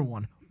Chargers, another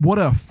one. What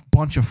a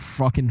bunch of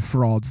fucking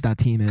frauds that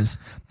team is.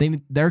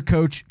 Their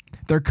coach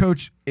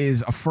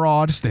is a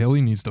fraud.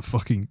 Staley needs to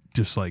fucking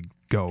just like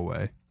go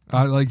away.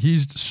 Like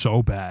he's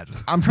so bad.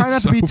 I'm trying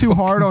not to be too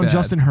hard on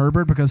Justin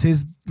Herbert because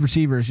his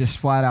receivers just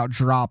flat out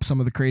drop some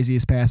of the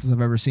craziest passes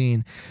I've ever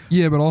seen.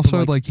 Yeah, but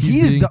also But,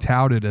 he's being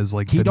touted as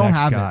like he the don't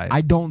next have guy. it.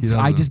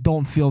 I just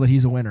don't feel that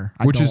he's a winner.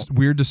 Which is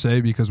weird to say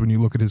because when you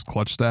look at his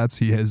clutch stats,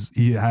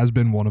 he has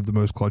been one of the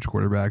most clutch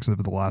quarterbacks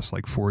over the last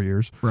 4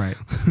 years. Right.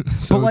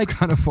 So it's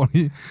kind of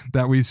funny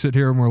that we sit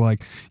here and we're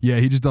like, yeah,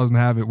 he just doesn't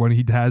have it when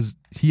he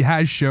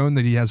has shown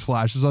that he has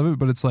flashes of it,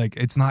 but it's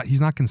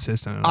he's not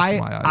consistent enough in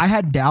my eyes. I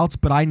had doubts,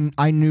 but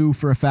I knew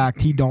for a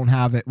fact he don't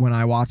have it when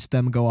I watched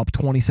them go up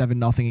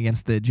 27-0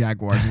 against the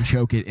Jaguars and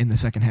choke it in the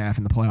second half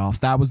in the playoffs.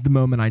 That was the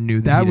moment I knew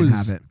that he didn't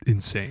have it.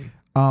 Insane.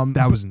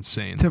 That was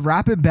insane. To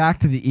wrap it back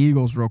to the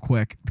Eagles real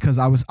quick, because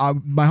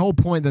my whole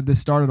point that this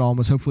started on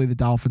was hopefully the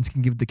Dolphins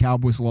can give the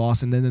Cowboys a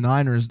loss, and then the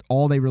Niners,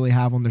 all they really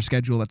have on their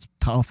schedule that's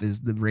tough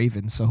is the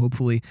Ravens. So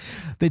hopefully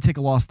they take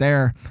a loss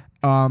there.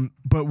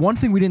 But one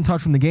thing we didn't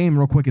touch from the game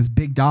real quick is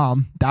Big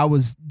Dom. That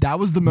was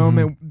the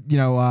moment,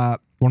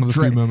 one of the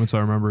few moments I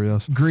remember,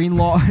 yes.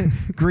 Greenlaw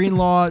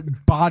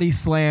body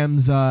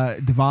slams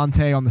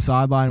Devontae on the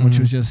sideline, which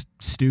was just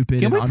stupid.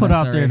 Can we and put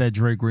out unnecessary. there that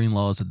Dre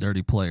Greenlaw is a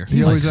dirty player?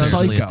 He's a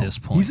seriously psycho at this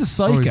point. He's a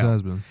psycho. Always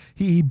has been.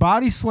 He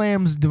body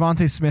slams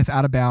Devontae Smith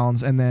out of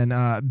bounds, and then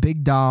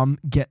Big Dom,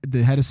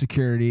 the head of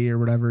security or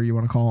whatever you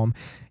want to call him,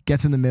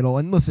 gets in the middle.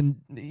 And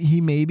listen,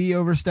 he may be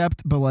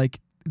overstepped, but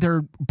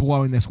they're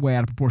blowing this way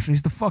out of proportion.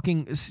 He's the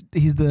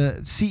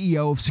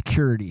CEO of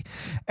security,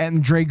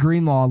 and Dre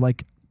Greenlaw,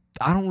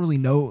 I don't really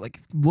know.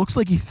 Looks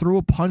like he threw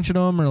a punch at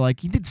him, or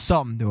he did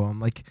something to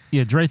him.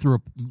 Dre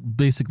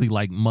basically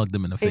mugged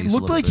him in the face. It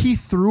looked like he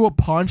threw a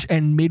punch,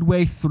 and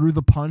midway through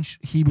the punch,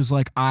 he was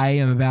like,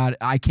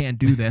 I can't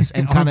do this,"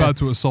 and I'm about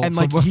to assault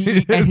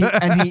somebody.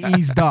 and he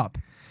eased up.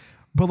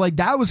 But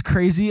that was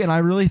crazy, and I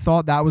really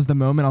thought that was the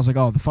moment. I was like,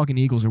 "Oh, the fucking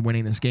Eagles are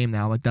winning this game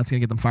now. That's gonna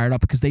get them fired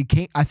up," because they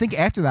came. I think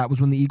after that was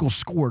when the Eagles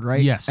scored,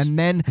 right? Yes. And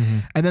then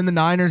the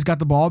Niners got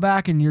the ball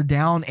back, and you're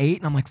down 8,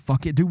 and I'm like,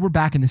 "Fuck it, dude, we're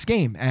back in this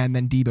game." And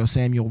then Deebo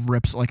Samuel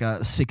rips a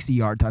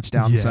 60-yard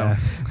touchdown. Yeah. So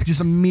just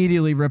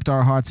immediately ripped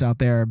our hearts out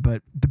there.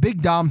 But the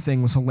Big Dom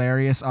thing was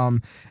hilarious.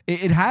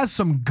 It has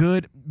some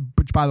good.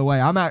 Which, by the way,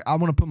 I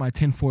want to put my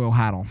tinfoil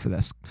hat on for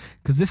this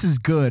because this is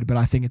good, but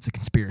I think it's a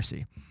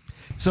conspiracy.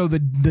 So the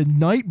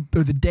night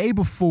or the day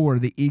before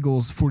the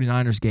Eagles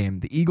 49ers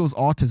game, the Eagles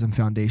Autism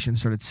Foundation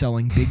started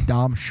selling Big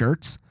Dom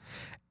shirts.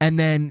 And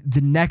then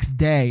the next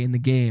day in the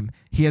game,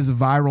 he has a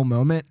viral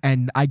moment,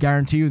 and I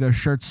guarantee you their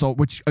shirts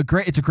sold, it's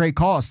a great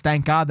cause.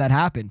 Thank God that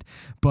happened.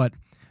 But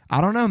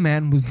I don't know,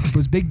 man.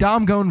 Was Big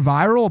Dom going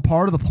viral a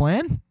part of the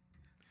plan?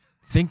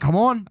 Come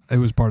on. It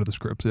was part of the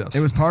script, yes.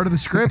 It was part of the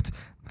script.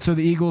 So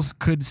the Eagles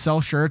could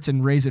sell shirts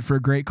and raise it for a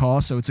great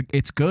cause. So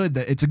it's good.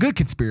 It's a good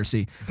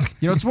conspiracy.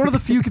 It's one of the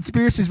few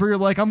conspiracies where you're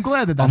like, I'm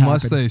glad that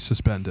unless happened. they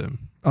suspend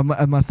him.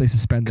 Unless they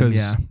suspend him,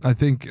 yeah. I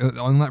think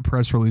on that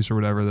press release or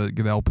whatever that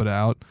Goodell put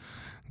out,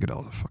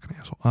 Goodell's a fucking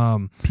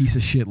asshole. Piece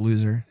of shit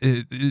loser.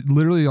 It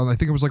literally I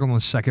think it was on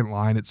the second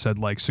line. It said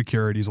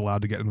security's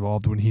allowed to get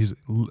involved when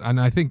and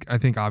I think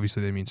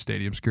obviously they mean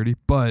stadium security,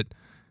 but.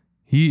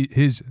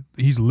 He's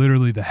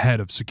literally the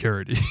head of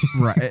security.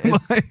 Right.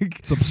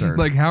 It's absurd.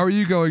 How are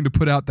you going to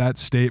put out that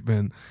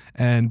statement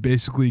and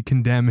basically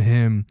condemn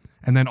him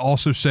and then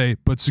also say,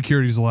 but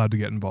security's allowed to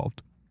get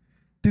involved?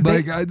 Dude,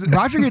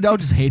 Roger Goodell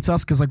just hates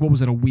us because, what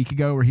was it, a week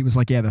ago where he was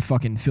like, yeah, the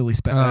fucking Philly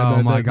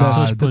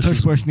the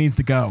tush push needs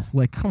to go.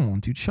 Come on,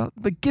 dude.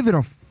 Give it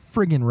a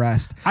friggin'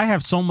 rest. I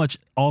have so much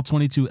all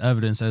 22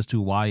 evidence as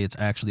to why it's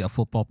actually a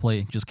football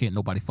play. Just can't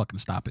nobody fucking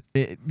stop it.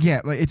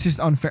 It's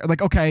just unfair.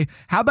 Okay,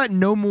 how about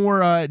no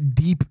more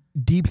deep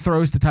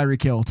throws to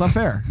Tyreek Hill? It's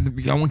unfair.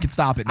 No one can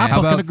stop it, man. I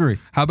fucking agree.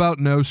 How about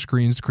no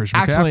screens to Christian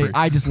Actually, McCaffrey?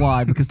 I just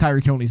lied because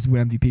Tyreek Hill needs to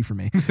win MVP for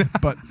me.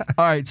 But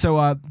all right, so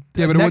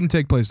yeah, but it wouldn't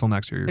take place till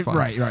next year. You're fine.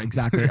 Right,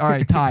 exactly. All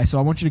right, Ty. So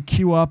I want you to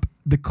cue up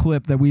the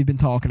clip that we've been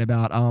talking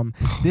about.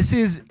 This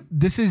is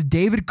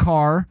David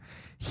Carr.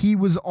 He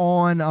was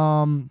on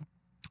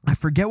I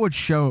forget what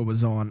show it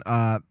was on.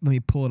 Let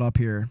me pull it up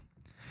here.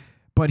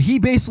 But he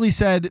basically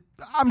said,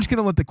 I'm just going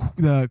to let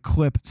the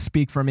clip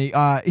speak for me.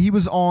 He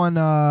was on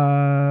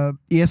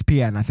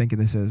ESPN, I think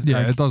this is.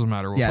 Yeah, it doesn't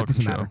matter what yeah, fucking it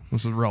doesn't show. matter.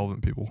 This is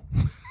relevant people.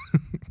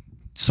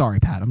 Sorry,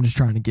 Pat. I'm just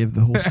trying to give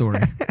the whole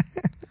story.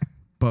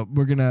 But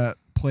we're going to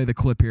play the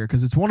clip here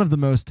because it's one of the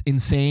most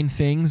insane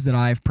things that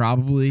I've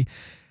probably...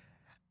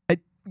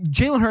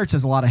 Jalen Hurts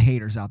has a lot of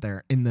haters out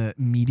there in the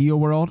media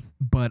world,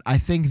 but I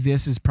think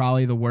this is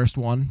probably the worst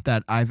one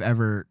that I've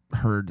ever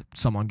heard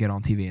someone get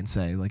on TV and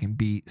say, and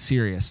be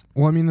serious.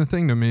 Well, I mean, the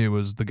thing to me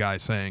was the guy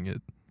saying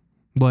it.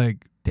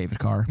 David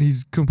Carr.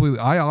 He's completely...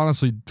 I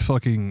honestly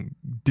fucking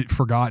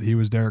forgot he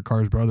was Derek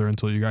Carr's brother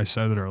until you guys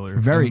said it earlier.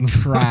 Very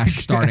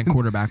trash starting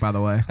quarterback, by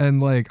the way.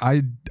 And,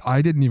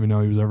 I didn't even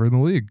know he was ever in the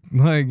league.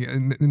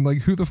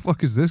 And who the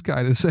fuck is this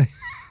guy to say...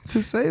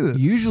 to say this.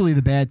 Usually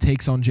the bad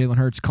takes on Jalen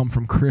Hurts come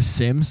from Chris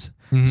Sims.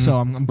 Mm-hmm. So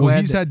I'm glad. Well,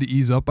 he's had to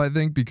ease up, I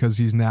think, because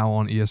he's now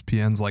on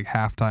ESPN's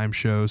halftime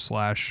show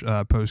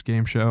 / post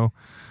game show.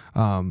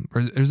 Or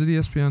is it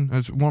ESPN?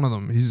 It's one of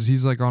them.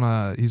 He's like on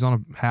a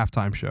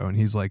halftime show, and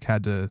he's like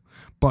had to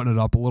button it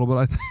up a little bit.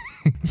 I think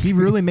He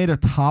really made a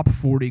top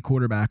 40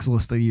 quarterbacks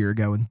list a year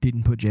ago and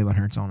didn't put Jalen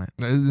Hurts on it.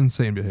 It's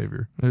insane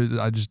behavior.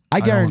 I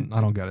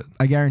don't get it.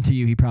 I guarantee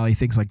you, he probably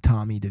thinks like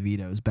Tommy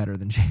DeVito is better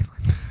than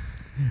Jalen,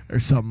 or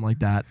something like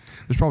that.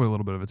 There's probably a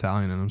little bit of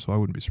Italian in him, so I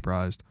wouldn't be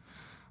surprised.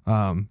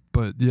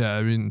 But yeah,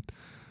 I mean,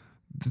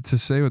 to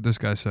say what this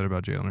guy said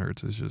about Jalen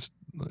Hurts is just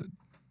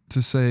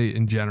to say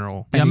in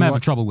general. Yeah, I'm having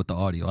trouble with the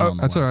audio. I don't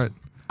know that's all right.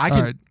 All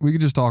right, we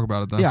could just talk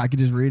about it then. Yeah, I could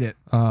just read it.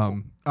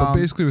 But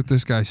basically, what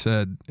this guy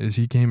said is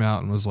he came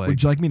out and was like,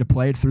 "Would you like me to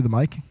play it through the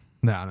mic?"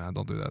 No,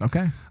 don't do that.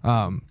 Okay.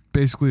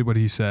 Basically, what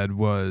he said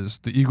was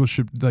the Eagles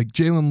should, like,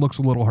 Jalen looks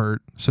a little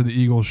hurt, so the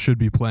Eagles should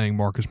be playing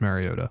Marcus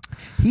Mariota.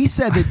 He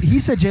said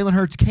Jalen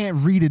Hurts can't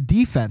read a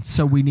defense,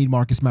 so we need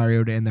Marcus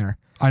Mariota in there.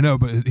 I know,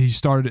 but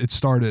it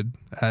started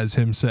as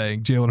him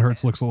saying Jalen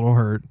Hurts looks a little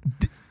hurt.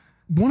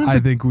 I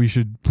think we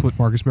should put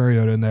Marcus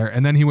Mariota in there,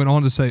 and then he went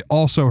on to say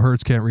also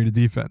Hurts can't read a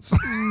defense.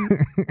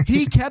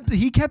 he kept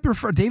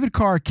David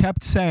Carr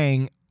kept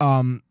saying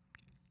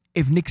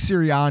if Nick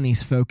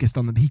Sirianni's focused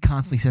on he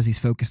constantly says he's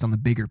focused on the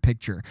bigger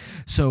picture.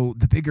 So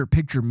the bigger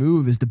picture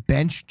move is to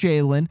bench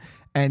Jalen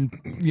and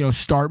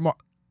start.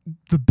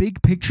 The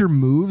big picture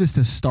move is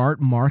to start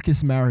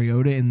Marcus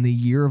Mariota in the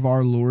year of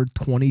our Lord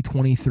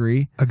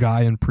 2023. A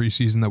guy in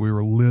preseason that we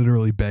were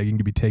literally begging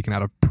to be taken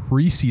out of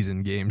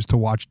preseason games to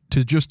watch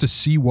to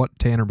see what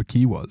Tanner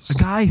McKee was. A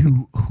guy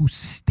who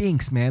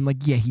stinks, man.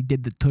 Like, yeah, he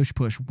did the tush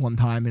push one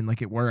time and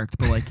like it worked,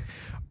 but like,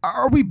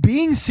 are we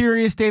being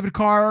serious, David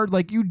Carr?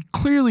 Like, you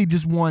clearly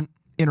just want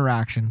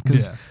interaction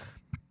because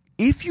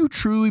if you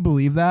truly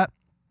believe that,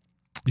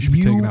 you should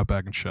be taken out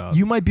back and shot.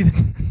 You might be.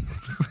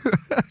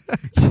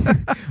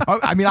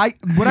 I mean,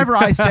 whatever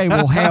I say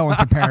will pale in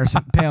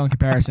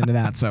comparison to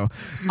that. So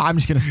I'm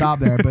just gonna stop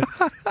there. But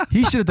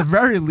he should, at the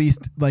very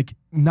least, like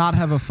not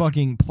have a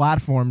fucking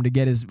platform to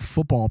get his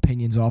football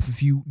opinions off.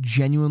 If you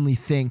genuinely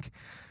think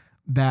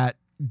that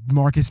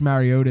Marcus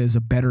Mariota is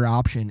a better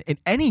option in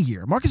any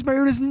year, Marcus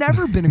Mariota has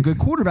never been a good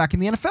quarterback in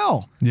the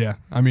NFL. Yeah,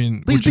 I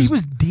mean, he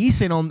was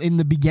decent in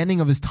the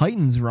beginning of his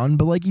Titans run,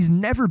 but like he's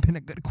never been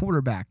a good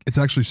quarterback. It's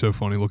actually so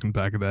funny looking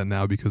back at that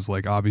now because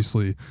like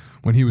obviously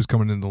when he was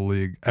coming into the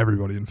league,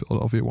 everybody in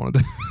Philadelphia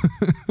wanted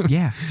to.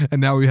 Yeah,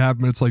 and now we have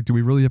him, and it's like, do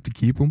we really have to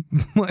keep him?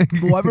 Like,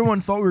 well, everyone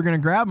thought we were going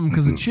to grab him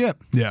because of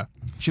Chip. Yeah,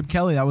 Chip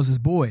Kelly, that was his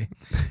boy.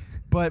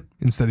 But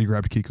instead he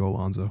grabbed Kiko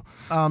Alonso.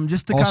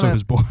 Just to also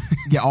his boy.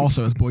 Yeah,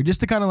 also his boy. Just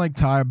to kind of like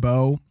tie a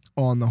bow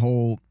on the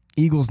whole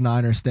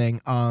Eagles-Niners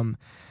thing.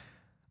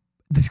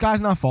 This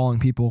guy's not falling,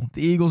 people.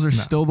 The Eagles are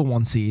still the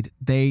 1 seed.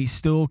 They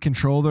still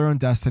control their own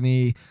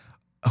destiny.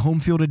 Home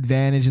field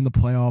advantage in the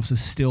playoffs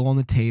is still on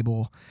the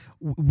table.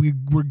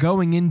 We're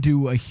going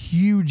into a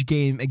huge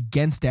game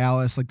against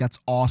Dallas. Like, that's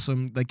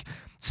awesome. Like,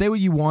 say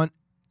what you want,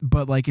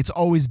 but like it's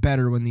always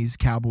better when these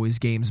Cowboys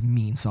games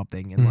mean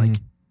something. And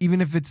like, even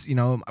if it's,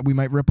 we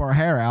might rip our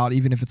hair out,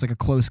 even if it's like a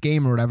close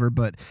game or whatever,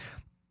 but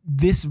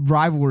this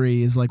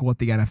rivalry is like what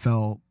the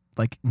NFL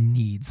like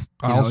needs.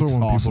 I also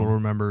want people to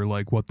remember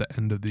like what the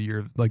end of the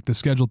year, like the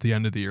schedule at the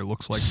end of the year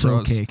looks like so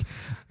for us. Cake.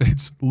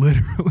 It's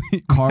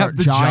literally the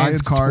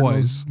Giants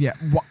Cardinals. twice. Yeah.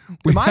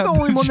 Am I the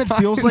only one that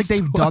feels like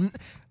they've done?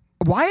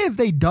 Why have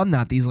they done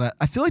that?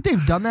 I feel like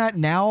they've done that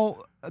now.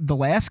 The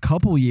last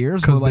couple years,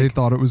 because they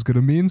thought it was going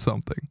to mean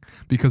something.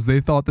 Because they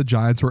thought the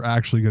Giants were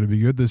actually going to be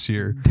good this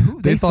year.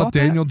 They thought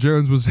Daniel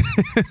Jones was.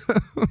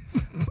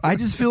 I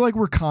just feel like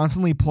we're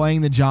constantly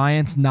playing the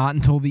Giants, not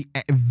until the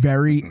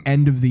very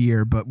end of the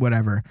year, but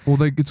whatever.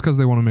 Well, it's because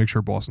they want to make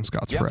sure Boston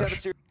Scott's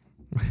fresh.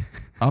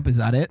 Up, is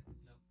that it?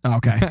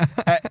 Okay.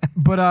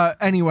 But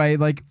anyway,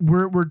 like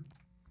we're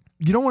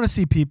you don't want to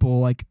see people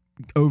like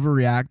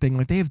overreacting.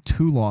 Like they have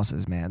 2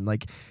 losses, man.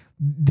 Like.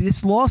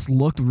 This loss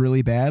looked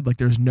really bad. Like,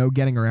 there's no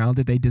getting around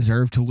it. They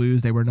deserved to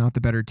lose. They were not the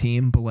better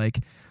team. But,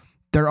 like,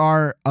 there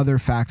are other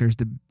factors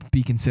to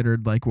be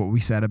considered, like what we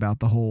said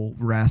about the whole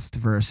rest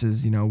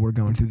versus, we're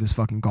going through this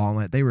fucking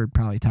gauntlet. They were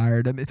probably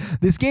tired. I mean,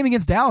 this game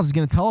against Dallas is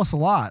going to tell us a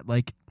lot.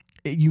 Like,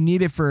 you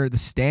need it for the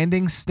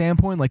standings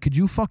standpoint. Like, could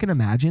you fucking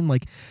imagine?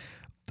 Like,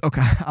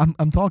 okay,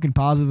 I'm talking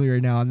positively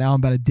right now. Now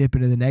I'm about to dip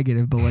into the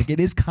negative, but like it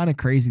is kind of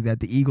crazy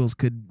that the Eagles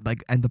could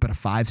like end up at a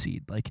 5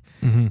 seed, like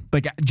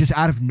just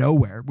out of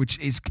nowhere, which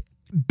is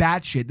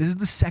batshit. This is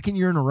the second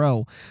year in a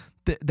row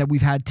that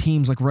we've had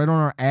teams like right on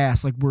our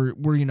ass, like we're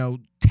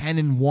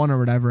 10-1 or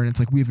whatever, and it's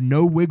like we have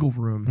no wiggle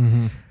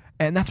room,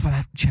 and that's why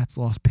that Jets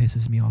loss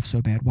pisses me off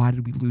so bad. Why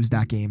did we lose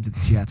that game to the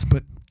Jets?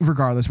 But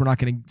regardless, we're not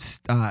going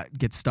to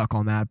get stuck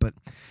on that. But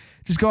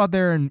just go out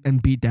there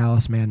and beat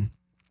Dallas, man.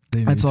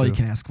 That's all you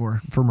can ask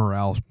for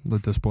morale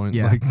at this point.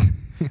 Yeah. Like,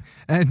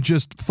 and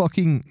just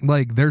fucking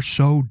like they're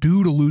so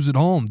due to lose at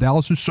home.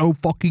 Dallas is so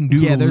fucking due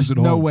to lose at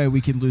home. There's no way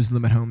we could lose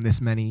them at home this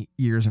many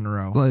years in a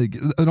row. Like,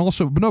 and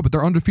also, but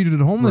they're undefeated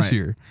at home this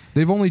year.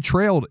 They've only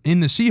trailed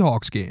in the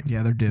Seahawks game.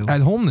 Yeah, they're due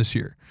at home this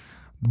year.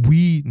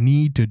 We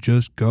need to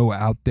just go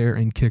out there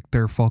and kick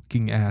their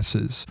fucking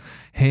asses.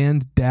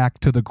 Hand Dak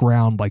to the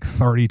ground like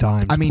 30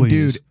 times. I mean,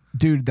 please.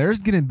 dude, there's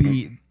gonna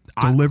be.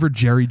 Deliver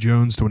Jerry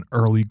Jones to an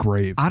early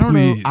grave. I don't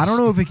please. know. I don't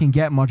know if it can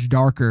get much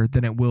darker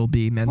than it will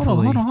be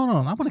mentally. Hold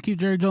on. I want to keep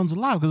Jerry Jones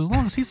alive because as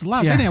long as he's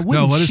alive, Yeah. they didn't win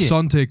No, let shit. his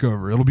son take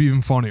over. It'll be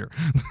even funnier.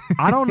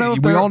 I don't know.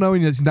 If We all know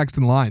he's next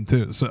in line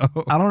too. So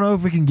I don't know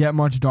if it can get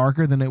much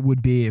darker than it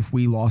would be if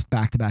we lost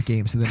back-to-back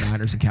games to the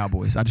Niners and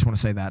Cowboys. I just want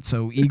to say that.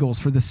 So Eagles,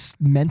 for the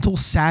mental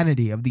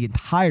sanity of the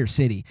entire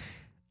city,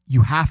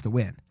 you have to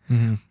win.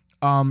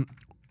 Mm-hmm.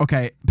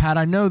 Okay, Pat,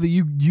 I know that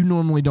you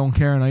normally don't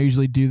care, and I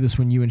usually do this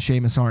when you and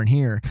Seamus aren't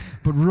here.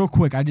 But real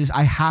quick,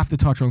 I have to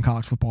touch on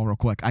college football real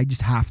quick. I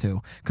just have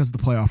to because of the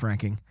playoff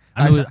ranking.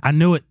 I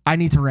knew it. I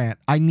need to rant.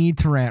 I need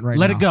to rant right now.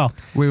 Let it go.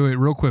 Wait,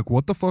 real quick.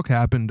 What the fuck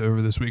happened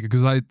over this week?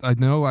 Because I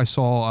know I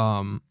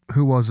saw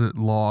who was it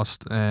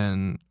lost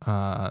and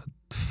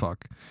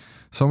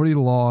somebody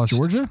lost.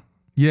 Georgia?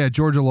 Yeah,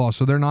 Georgia lost.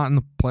 So they're not in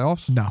the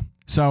playoffs? No.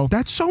 So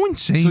That's so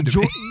insane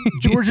to me.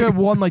 Georgia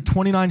won like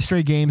 29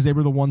 straight games. They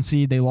were the 1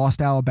 seed. They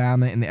lost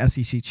Alabama in the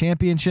SEC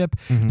championship.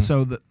 Mm-hmm.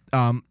 So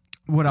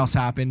what else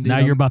happened? Now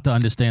you're about to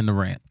understand the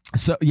rant.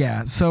 So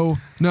yeah. So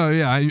No,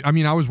 yeah. I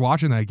mean, I was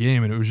watching that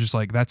game, and it was just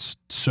like, that's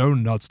so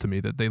nuts to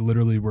me that they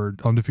literally were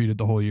undefeated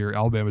the whole year.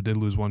 Alabama did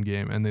lose one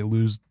game, and they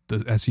lose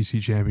the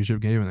SEC championship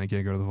game, and they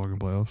can't go to the fucking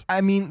playoffs.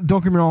 I mean,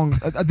 don't get me wrong.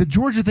 The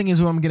Georgia thing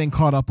is what I'm getting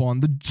caught up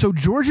on. So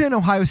Georgia and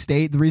Ohio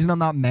State, the reason I'm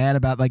not mad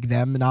about like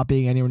them not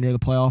being anywhere near the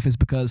playoff is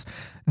because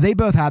they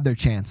both had their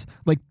chance.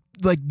 Like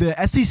the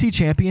SEC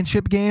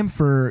championship game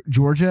for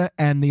Georgia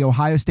and the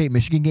Ohio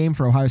State-Michigan game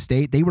for Ohio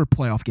State, they were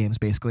playoff games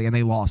basically, and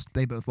they lost.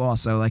 They both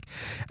lost. So like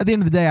at the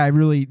end of the day,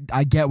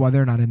 I get why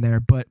they're not in there,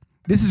 but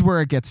this is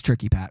where it gets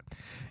tricky, Pat.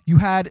 You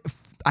had,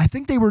 I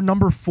think they were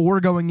number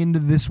 4 going into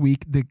this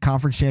week, the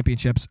conference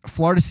championships,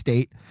 Florida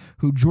State,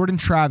 who Jordan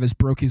Travis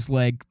broke his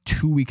leg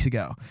 2 weeks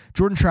ago.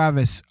 Jordan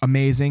Travis,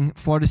 amazing.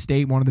 Florida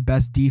State, one of the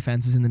best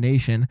defenses in the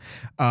nation.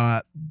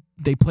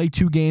 They play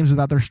 2 games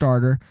without their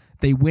starter.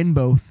 They win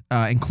both,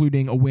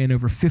 including a win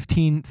over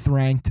 15th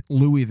ranked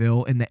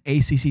Louisville in the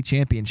ACC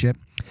championship.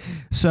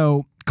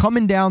 So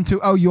coming down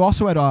to you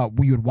also had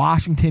you had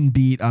Washington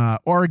beat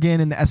Oregon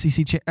in the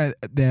SEC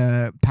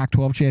the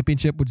Pac-12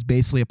 championship, which is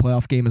basically a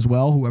playoff game as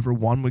well. Whoever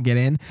won would get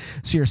in.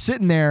 So you're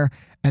sitting there,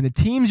 and the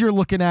teams you're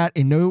looking at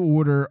in no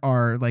order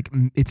are like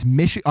it's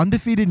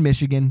undefeated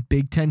Michigan,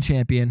 Big Ten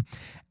champion,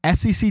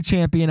 SEC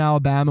champion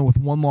Alabama with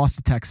 1 loss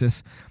to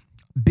Texas.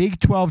 Big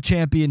 12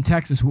 champion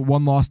Texas with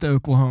 1 loss to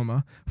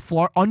Oklahoma,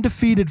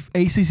 undefeated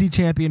ACC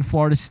champion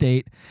Florida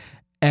State,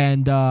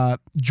 and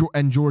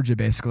Georgia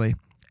basically,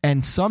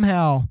 and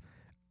somehow,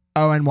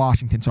 and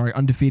Washington, sorry,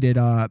 undefeated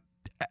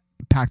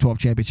Pac-12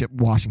 championship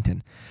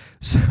Washington.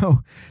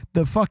 So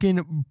the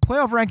fucking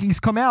playoff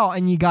rankings come out,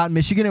 and you got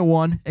Michigan at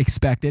 1,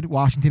 expected,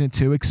 Washington at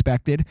 2,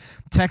 expected,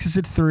 Texas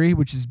at 3,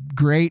 which is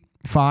great,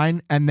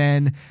 fine, and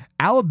then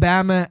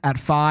Alabama at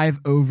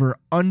 5 over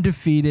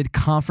undefeated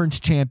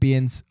conference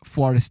champions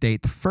Florida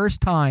State. The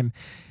first time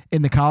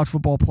in the college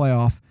football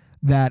playoff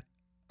that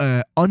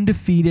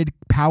undefeated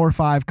Power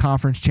 5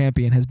 conference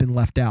champion has been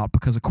left out,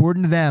 because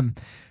according to them,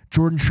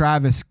 Jordan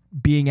Travis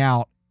being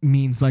out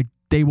means like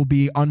they will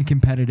be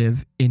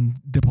uncompetitive in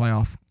the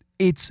playoff.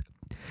 It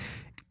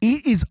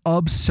is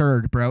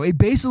absurd, bro. It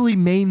basically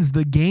means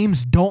the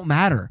games don't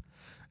matter.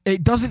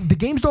 The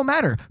games don't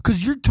matter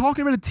because you're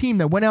talking about a team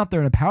that went out there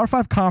in a Power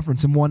 5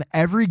 conference and won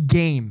every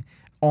game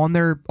on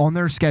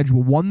their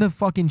schedule, won the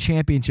fucking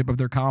championship of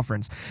their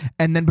conference,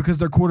 and then because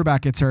their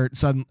quarterback gets hurt,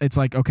 suddenly it's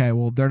like, okay,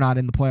 well, they're not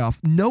in the playoff.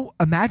 No,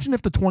 imagine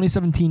if the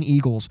 2017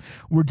 Eagles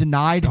were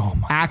denied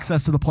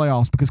access to the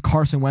playoffs because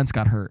Carson Wentz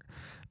got hurt.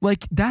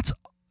 Like, that's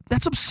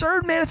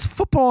absurd, man. It's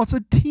football. It's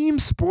a team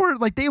sport.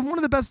 Like, they have one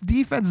of the best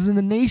defenses in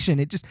the nation.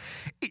 It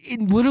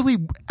literally,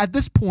 at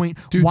this point...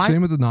 Dude,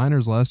 same with the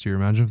Niners last year.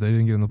 Imagine if they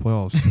didn't get in the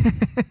playoffs.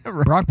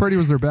 Right. Brock Purdy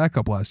was their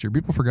backup last year.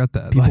 People forget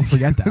that. People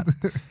forget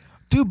that.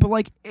 Dude, but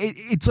like,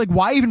 it's like,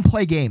 why even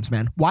play games,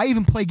 man? Why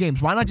even play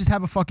games? Why not just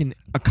have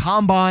a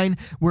combine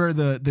where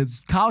the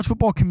college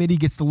football committee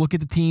gets to look at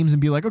the teams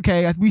and be like,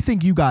 okay, we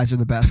think you guys are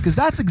the best? Because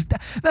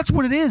that's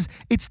what it is.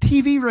 It's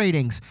TV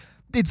ratings.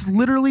 It's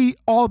literally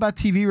all about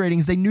TV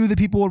ratings. They knew that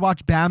people would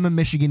watch Bama,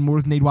 Michigan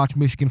more than they'd watch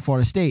Michigan,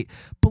 Florida State.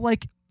 But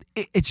like,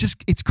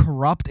 it's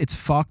corrupt. It's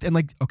fucked. And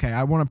like, okay,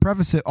 I want to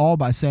preface it all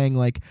by saying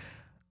like,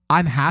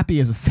 I'm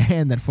happy as a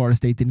fan that Florida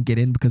State didn't get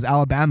in because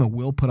Alabama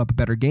will put up a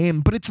better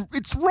game. But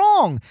it's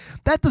wrong.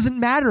 That doesn't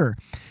matter.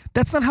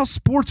 That's not how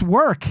sports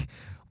work.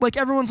 Like,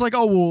 everyone's like,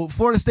 oh, well,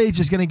 Florida State's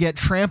just going to get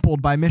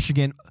trampled by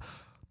Michigan.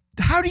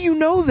 How do you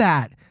know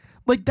that?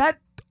 Like,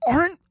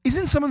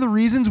 isn't some of the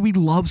reasons we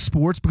love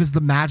sports because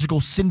the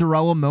magical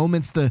Cinderella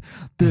moments, the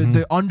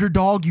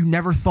underdog you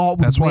never thought would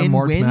win. That's why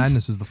March wins?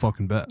 Madness is the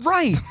fucking best.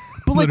 Right.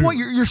 But like, what,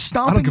 you're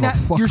stomping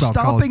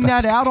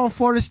that out on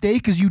Florida State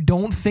because you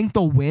don't think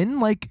they'll win?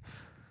 Like,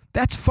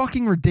 that's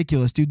fucking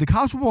ridiculous, dude. The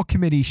college football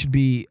committee should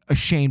be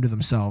ashamed of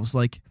themselves.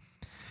 Like,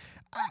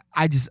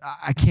 I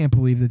can't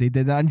believe that they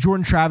did that. And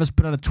Jordan Travis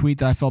put out a tweet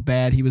that I felt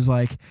bad. He was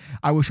like,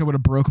 I wish I would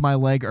have broke my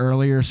leg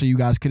earlier so you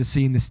guys could have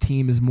seen this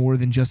team is more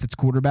than just its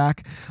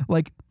quarterback.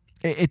 Like,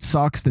 it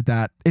sucks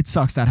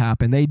that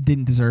happened. They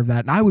didn't deserve that,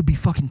 and I would be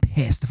fucking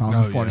pissed if I was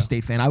a Florida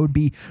State fan. I would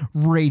be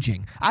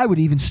raging. I would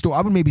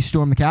maybe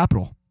storm the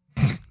Capitol.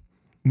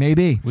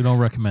 Maybe. We don't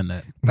recommend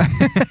that.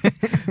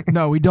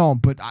 No, we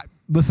don't. But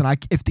listen,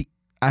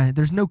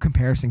 there's no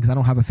comparison because I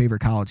don't have a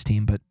favorite college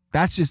team, but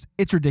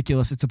it's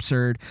ridiculous. It's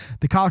absurd.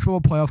 The College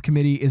Football Playoff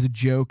Committee is a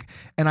joke,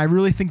 and I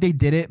really think they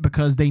did it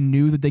because they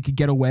knew that they could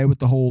get away with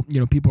the whole,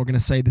 people are going to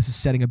say this is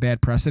setting a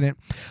bad precedent,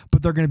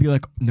 but they're going to be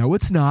like, no,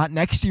 it's not.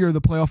 Next year, the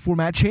playoff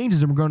format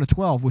changes and we're going to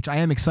 12, which I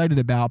am excited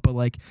about, but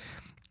like,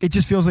 it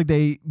just feels like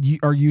they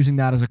are using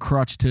that as a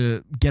crutch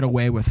to get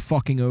away with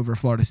fucking over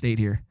Florida State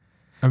here.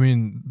 I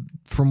mean,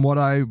 from what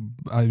I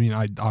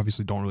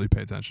obviously don't really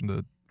pay attention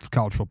to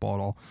college football at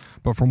all,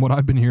 but from what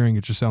I've been hearing,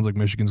 it just sounds like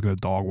Michigan's going to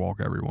dog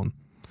walk everyone.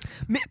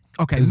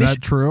 Okay, is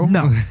that true?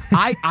 No,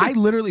 I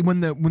literally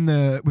when the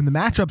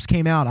matchups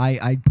came out,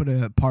 I put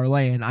a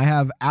parlay in. I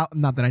have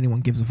not that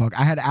anyone gives a fuck.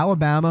 I had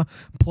Alabama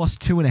plus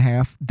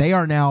 2.5. They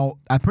are now.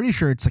 I'm pretty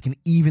sure it's like an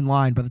even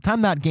line. By the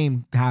time that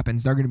game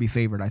happens, they're going to be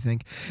favored, I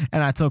think.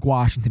 And I took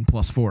Washington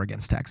plus 4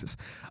 against Texas.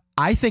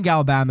 I think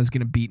Alabama is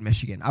going to beat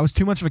Michigan. I was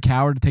too much of a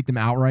coward to take them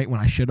outright when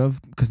I should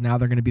have, because now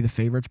they're going to be the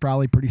favorites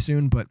probably pretty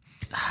soon. But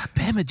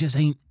Bama just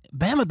ain't.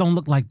 Bama don't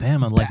look like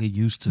Bama like it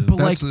used to.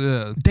 But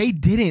they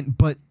didn't.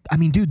 But I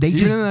mean, dude,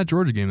 even in that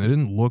Georgia game, they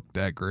didn't look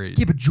that great.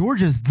 Yeah, but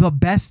Georgia's the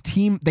best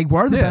team. They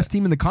were the best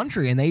team in the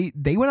country, and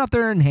they went out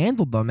there and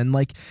handled them. And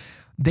like,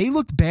 they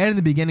looked bad in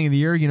the beginning of the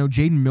year.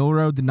 Jaden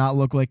Milroe did not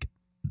look like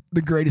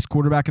the greatest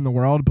quarterback in the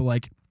world, but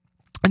like,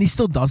 and he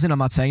still doesn't. I'm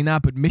not saying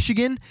that, but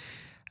Michigan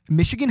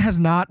has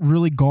not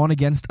really gone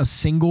against a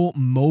single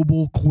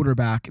mobile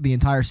quarterback the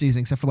entire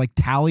season, except for like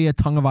Talia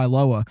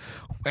Tagovailoa,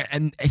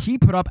 and he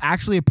put up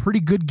actually a pretty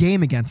good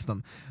game against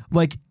them.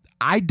 Like,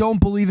 I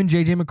don't believe in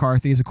J.J.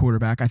 McCarthy as a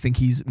quarterback. I think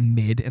he's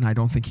mid, and I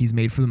don't think he's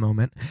made for the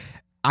moment.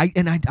 I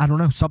don't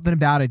know, something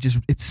about it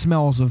it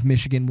smells of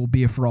Michigan will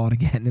be a fraud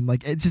again, and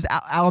like, it's just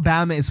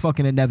Alabama is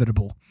fucking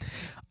inevitable.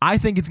 I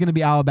think it's going to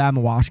be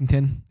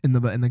Alabama-Washington in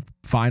the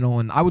final,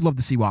 and I would love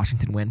to see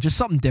Washington win. Just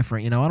something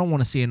different, I don't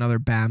want to see another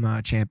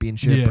Bama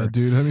championship. Yeah,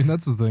 dude. I mean,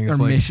 that's the thing. It's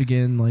or like,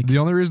 Michigan. Like, the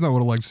only reason I would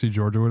have liked to see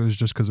Georgia win is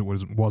just because it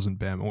wasn't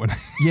Bama winning.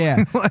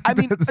 Yeah, I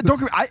mean,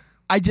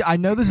 I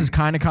know this is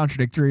kind of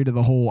contradictory to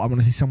the whole I want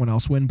to see someone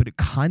else win, but it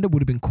kind of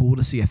would have been cool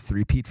to see a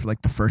three-peat for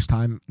like the first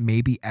time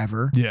maybe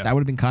ever. Yeah. That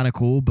would have been kind of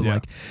cool, but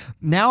like,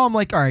 now I'm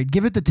like, all right,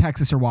 give it to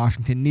Texas or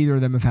Washington. Neither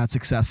of them have had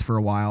success for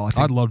a while.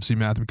 I'd love to see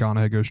Matthew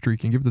McConaughey go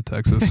streaking. Give it to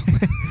Texas.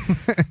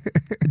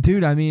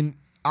 Dude, I mean,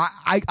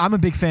 I'm a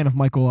big fan of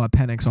Michael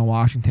Penix on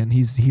Washington.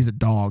 He's a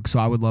dog, so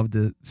I would love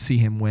to see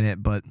him win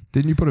it. But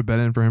didn't you put a bet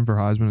in for him for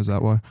Heisman? Is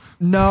that why?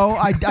 No,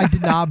 I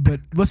did not. But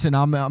listen,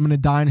 I'm in a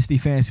dynasty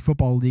fantasy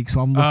football league,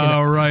 so I'm looking.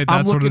 Oh, right,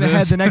 that's I'm looking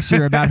ahead to next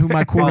year about who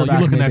my quarterback.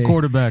 You're looking at be.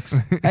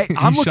 Quarterbacks. Hey,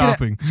 I'm looking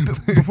shopping.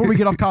 Before we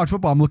get off college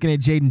football, I'm looking at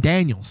Jaden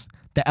Daniels,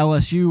 the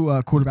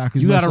LSU quarterback.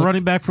 You got a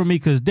running back for me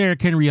because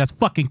Derrick Henry has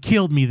fucking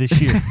killed me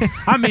this year.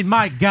 I mean,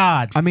 my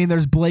God. I mean,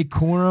 there's Blake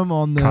Corum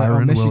on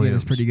Michigan.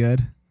 Williams. Is pretty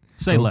good.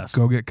 Say less.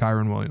 Go get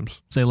Kyron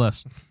Williams. Say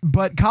less.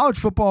 But college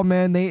football,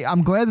 man,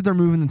 I'm glad that they're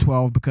moving to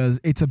 12 because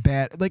it's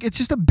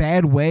just a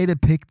bad way to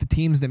pick the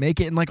teams that make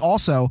it. And like,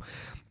 also,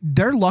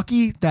 they're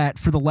lucky that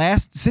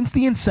since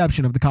the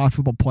inception of the college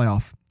football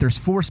playoff, there's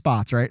 4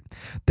 spots, right?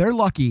 They're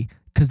lucky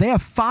because they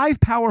have 5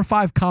 Power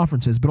 5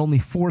 conferences, but only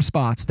 4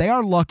 spots. They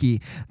are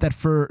lucky that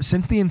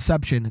since the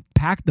inception,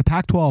 the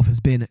Pac-12 has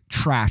been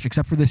trash,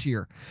 except for this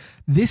year.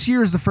 This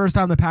year is the first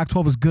time the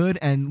Pac-12 is good,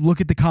 and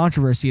look at the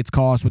controversy it's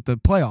caused with the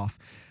playoff.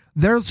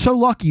 They're so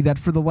lucky that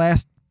for the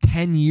last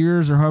 10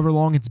 years or however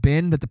long it's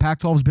been that the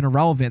Pac-12 has been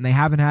irrelevant. They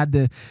haven't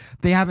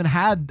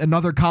had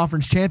another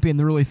conference champion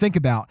to really think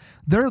about.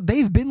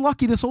 They've been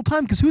lucky this whole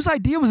time because whose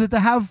idea was it to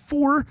have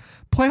 4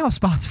 playoff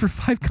spots for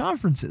 5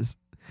 conferences?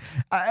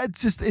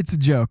 It's a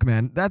joke,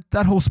 man.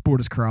 That whole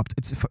sport is corrupt.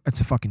 It's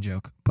a fucking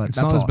joke. But it's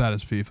that's not as bad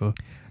as FIFA.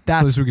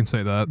 At least we can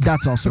say that.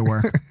 That's also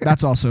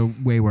That's also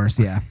way worse.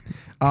 Yeah.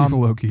 FIFA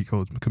low-key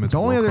commits the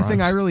only other crimes.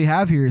 thing I really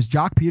have here is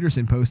Joc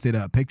Pederson posted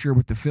a picture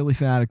with the Philly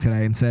Fanatic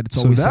today and said it's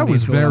always so that sunny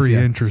was in Philadelphia.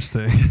 very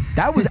interesting.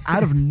 That was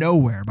out of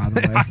nowhere, by the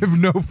way. I have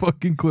no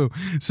fucking clue.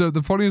 So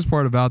the funniest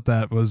part about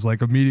that was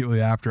like immediately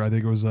after, I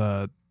think it was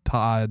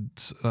Todd,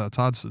 I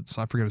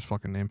forget his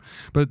fucking name,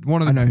 but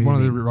one of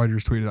the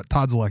writers tweeted out,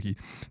 Todd Zalecki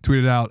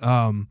tweeted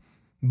out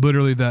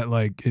literally that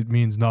like it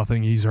means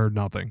nothing. He's heard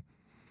nothing.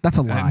 That's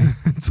a lie.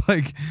 And it's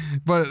like,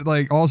 but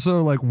like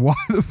also like why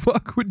the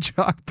fuck would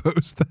Joc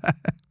post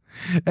that?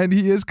 And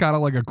he is kind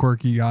of like a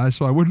quirky guy,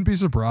 so I wouldn't be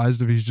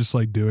surprised if he's just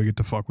like doing it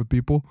to fuck with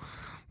people.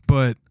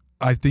 But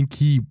I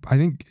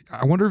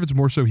wonder if it's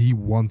more so he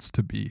wants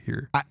to be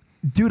here.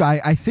 Dude,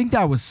 I think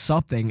that was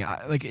something.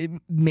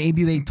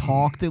 Maybe they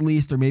talked at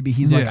least, or maybe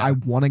he's like, I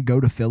want to go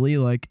to Philly.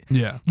 Like,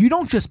 you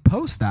don't just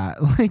post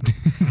that. Like,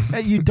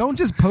 you don't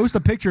just post a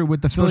picture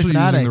with the Especially Philly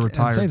Fanatic using the and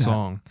say retired that.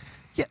 song.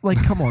 Yeah,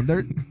 like, come on,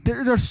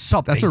 there's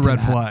something. That's a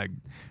red flag.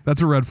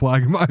 That's a red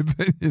flag in my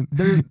opinion.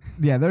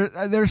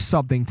 There's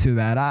something to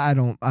that. I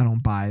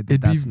don't buy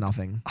that. That's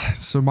nothing.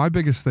 So my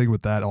biggest thing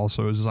with that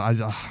also is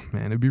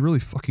man, it'd be really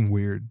fucking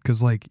weird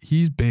because like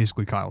he's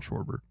basically Kyle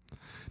Schwarber.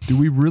 Do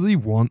we really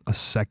want a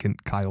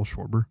second Kyle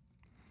Schwarber?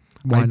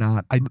 Why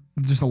not?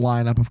 Just a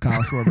lineup of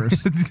Kyle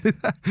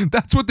Schwarbers.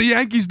 That's what the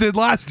Yankees did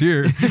last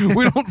year.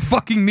 We don't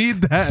fucking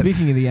need that.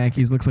 Speaking of the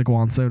Yankees, looks like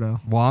Juan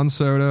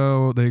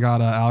Soto. They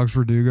got Alex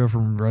Verdugo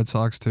from Red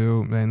Sox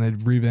too. Man, they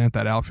revamped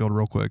that outfield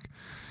real quick.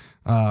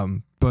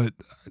 But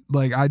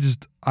like I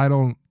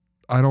don't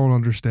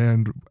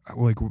understand.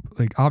 Like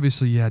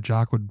obviously, yeah,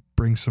 Joc would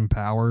bring some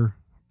power.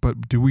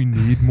 But do we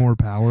need more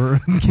power?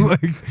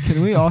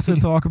 Can we also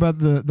talk about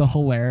the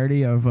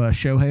hilarity of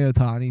Shohei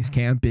Ohtani's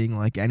camp being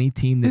like any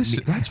team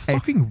that's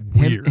fucking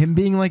weird. Him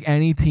being like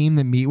any team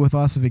that meet with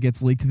us, if it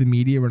gets leaked to the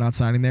media, we're not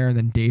signing there. And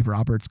then Dave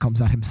Roberts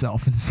comes out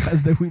himself and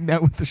says that we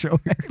met with the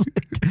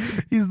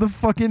Shohei. He's the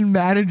fucking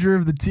manager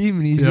of the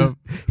team, and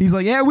he's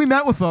like, yeah, we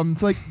met with them.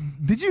 It's like,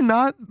 did you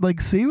not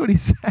like see what he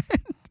said?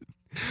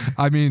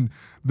 I mean.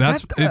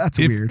 That's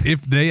weird.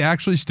 If they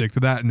actually stick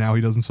to that and now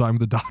he doesn't sign with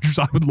the Dodgers,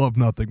 I would love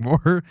nothing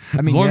more.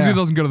 As long as he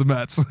doesn't go to the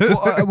Mets.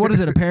 Well, what is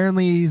it?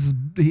 Apparently,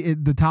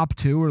 the top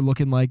two are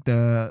looking like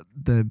the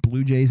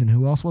Blue Jays and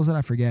who else was it?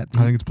 I forget. I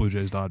think it's Blue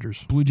Jays,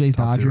 Dodgers. Blue Jays,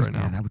 Dodgers. Right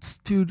now. Yeah, that would,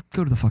 dude,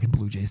 go to the fucking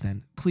Blue Jays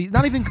then, please.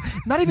 Not even.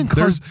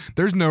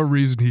 There's no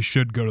reason he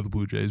should go to the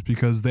Blue Jays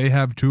because they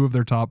have two of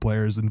their top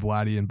players in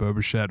Vladdy and Bo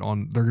Bichette they're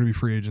going to be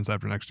free agents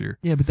after next year.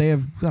 Yeah, but they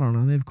have they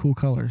have cool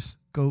colors.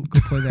 Go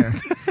play there.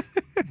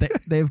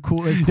 They have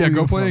cool. Yeah, go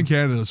uniforms. play in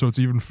Canada, so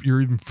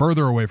you're even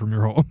further away from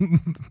your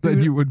home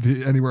than you would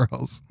be anywhere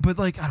else. But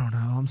like, I don't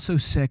know. I'm so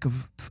sick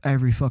of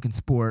every fucking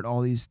sport.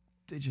 All these,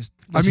 just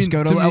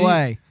go to to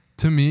LA.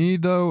 To me,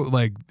 though,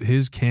 like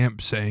his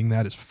camp saying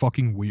that is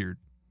fucking weird.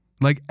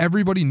 Like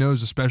everybody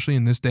knows, especially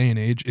in this day and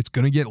age, it's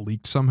gonna get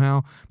leaked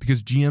somehow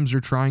because GMs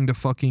are trying to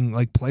fucking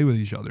like play with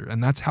each other,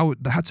 and that's how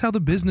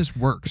the business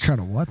works. They're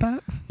trying to what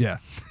that? Yeah.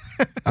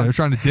 They're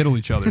trying to diddle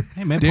each other.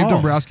 Hey man, Dave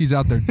pause. Dombrowski's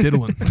out there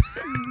diddling.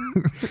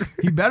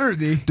 He better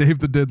be. Dave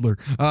the Diddler.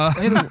 All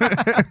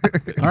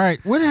right,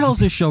 where the hell is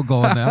this show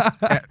going now?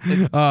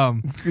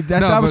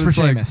 That was for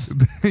Seamus.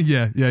 Like,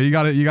 yeah, you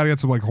gotta get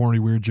some like horny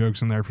weird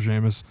jokes in there for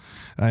Seamus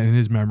in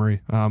his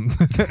memory.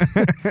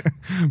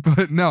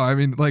 But no, I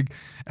mean like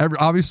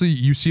obviously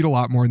you see it a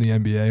lot more in the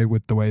NBA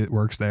with the way it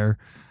works there.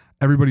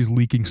 Everybody's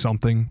leaking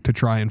something to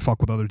try and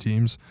fuck with other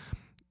teams.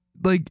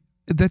 Like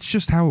that's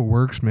just how it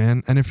works,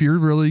 man. And if you're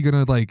really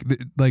gonna like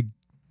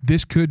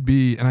this could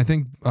be, and I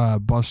think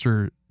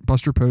Buster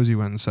Posey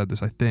went and said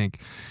this. I think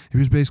he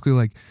was basically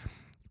like,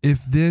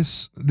 if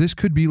this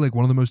could be like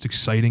one of the most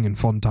exciting and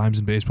fun times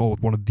in baseball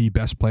with one of the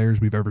best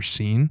players we've ever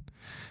seen,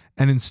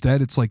 and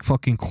instead it's like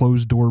fucking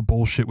closed door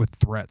bullshit with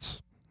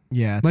threats.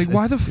 Yeah, like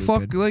why the stupid.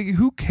 fuck? Like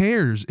who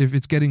cares if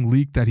it's getting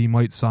leaked that he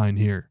might sign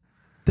here?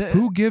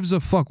 Who gives a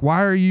fuck?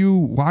 Why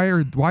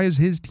is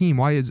his team?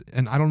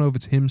 And I don't know if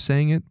it's him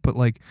saying it, but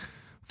like,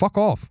 fuck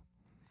off.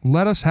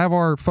 Let us have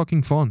our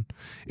fucking fun.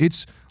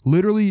 It's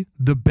literally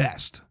the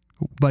best.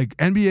 Like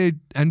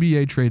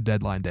NBA trade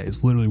deadline day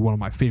is literally one of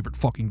my favorite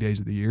fucking days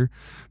of the year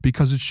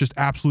because it's just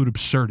absolute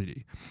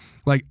absurdity.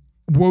 Like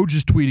Woj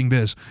is tweeting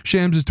this,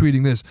 Shams is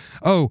tweeting this.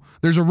 Oh,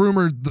 there's a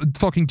rumor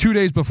fucking 2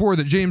 days before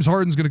that James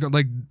Harden's gonna go.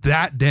 Like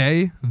that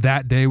day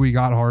we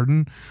got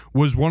Harden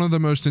was one of the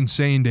most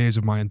insane days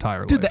of my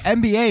entire life. Dude, the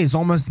NBA is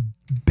almost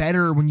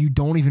better when you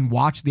don't even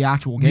watch the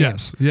actual game.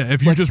 Yes, yeah.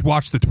 If you just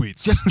watch the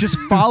tweets, just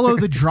follow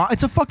the draw.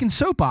 It's a fucking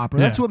soap opera.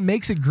 Yeah. That's what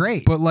makes it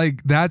great. But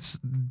like that's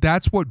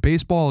what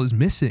baseball is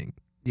missing.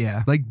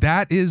 Yeah, like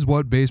that is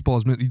what baseball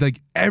is missing.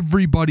 Like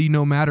everybody,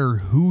 no matter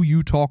who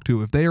you talk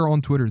to, if they are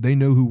on Twitter, they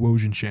know who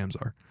Woj and Shams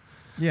are.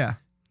 Yeah.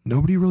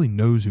 Nobody really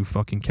knows who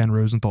fucking Ken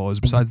Rosenthal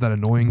is besides that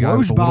annoying guy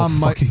with the little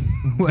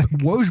fucking like,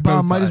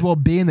 Woj might as well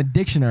be in the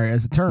dictionary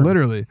as a term.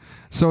 Literally.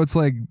 So it's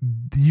like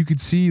you could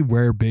see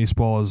where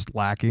baseball is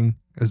lacking,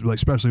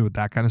 especially with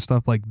that kind of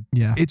stuff. Like,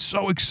 yeah, it's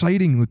so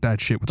exciting with that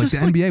shit with like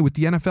just the NBA, with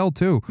the NFL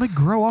too. Like,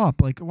 grow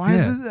up. Like, why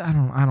is it? I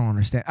don't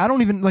understand. I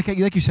don't even like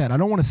you said. I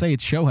don't want to say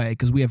it's Shohei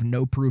because we have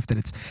no proof that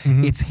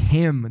it's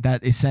him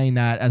that is saying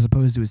that as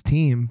opposed to his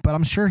team. But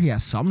I'm sure he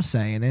has some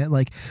say in it.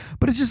 Like,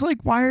 but it's just like,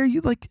 why are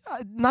you like?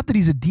 Not that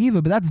he's a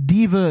diva, but that's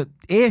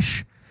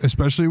diva-ish.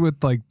 Especially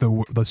with like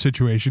the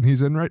situation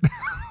he's in right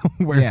now,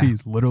 where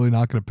he's literally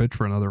not going to pitch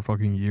for another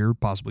fucking year,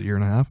 possibly year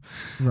and a half.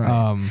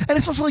 Right. And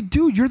it's also like,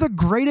 dude, you're the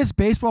greatest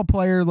baseball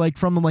player, like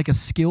from like a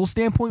skill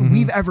standpoint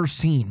we've ever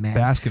seen, man.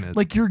 Basking it.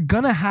 Like you're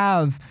gonna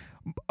have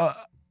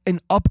an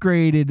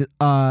upgraded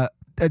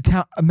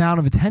amount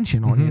of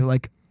attention on you.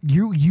 Like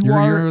you're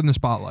in the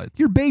spotlight.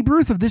 You're Babe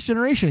Ruth of this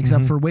generation,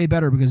 except for way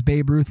better because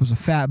Babe Ruth was a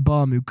fat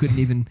bum who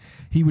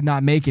he would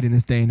not make it in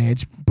this day and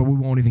age. But we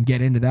won't even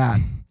get into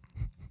that.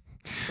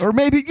 Or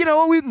maybe,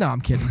 no,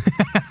 I'm kidding.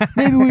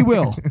 Maybe we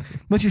will.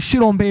 Let's just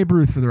shit on Babe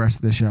Ruth for the rest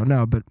of the show.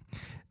 No, but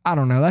I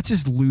don't know. That's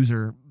just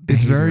loser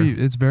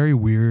It's very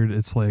weird.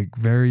 It's like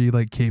very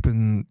like cape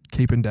and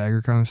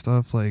dagger kind of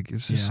stuff. Like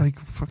it's just like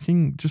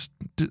fucking just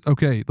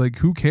okay. Like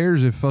who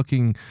cares if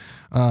fucking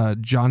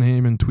John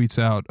Heyman tweets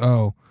out,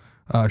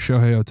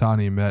 Shohei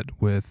Ohtani met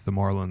with the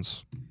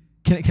Marlins.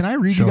 Can I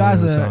read Shohei you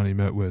guys Ohtani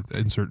met with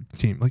insert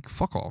team. Like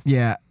fuck off.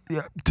 Yeah.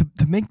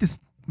 To make this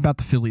about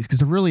the Phillies, because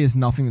there really is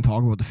nothing to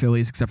talk about the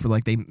Phillies except for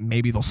like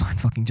maybe they'll sign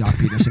fucking Joc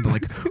Pederson, but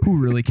like who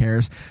really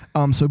cares?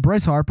 So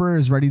Bryce Harper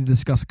is ready to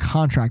discuss a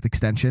contract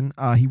extension.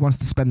 He wants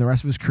to spend the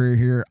rest of his career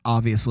here,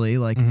 obviously,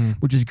 like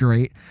which is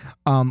great.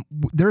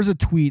 There's a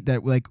tweet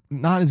that like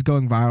not is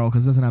going viral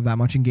because it doesn't have that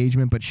much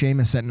engagement, but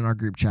Seamus sent in our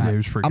group chat. Yeah, he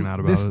was freaking out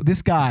about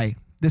it.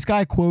 This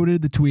guy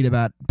quoted the tweet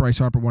about Bryce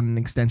Harper wanting an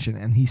extension,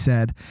 and he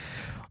said,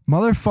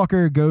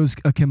 "Motherfucker goes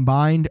a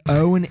combined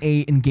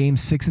 0-8 in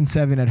games 6 and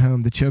 7 at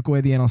home to choke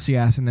away the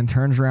NLCS, and then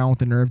turns around with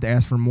the nerve to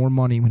ask for more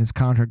money when his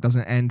contract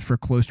doesn't end for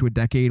close to a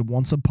decade.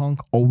 Once a punk,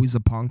 always a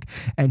punk,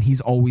 and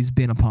he's always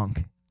been a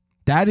punk."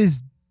 That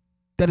is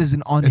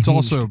an unhinged. It's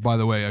also, by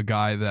the way, a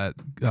guy that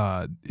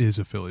is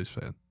a Phillies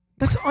fan.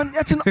 That's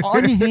an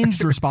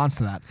unhinged response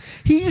to that.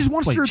 He just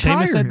wants to retire.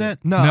 Seamus said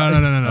that? No.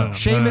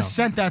 Seamus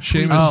sent that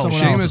tweet to someone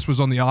else. Seamus was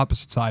on the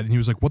opposite side, and he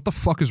was like, "What the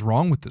fuck is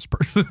wrong with this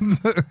person?"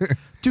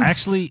 Dude,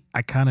 actually,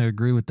 I kind of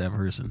agree with that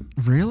person.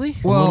 Really?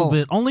 A little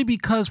bit. Only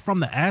because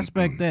from the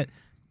aspect that,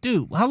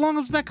 dude, how long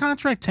was that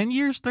contract? 10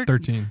 years?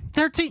 13.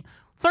 13.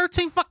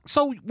 Fuck.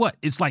 So what?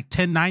 It's like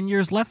 9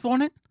 years left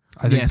on it?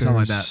 I think something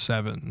like that.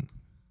 7.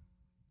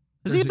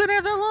 Has he been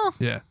there that long?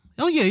 Yeah.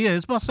 Oh, yeah.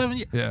 It's about 7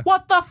 years. Yeah.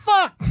 What the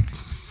fuck?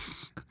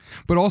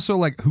 But also,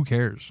 like, who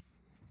cares?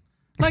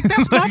 Like,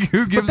 that's my...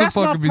 who gives a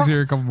fuck if he's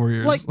here a couple more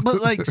years?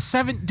 Like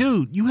 7...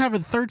 Dude, you have a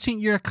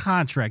 13-year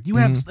contract. You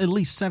have at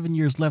least 7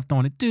 years left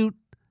on it. Dude,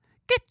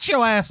 get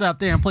your ass out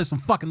there and play some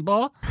fucking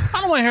ball.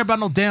 I don't want to hear about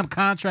no damn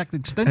contract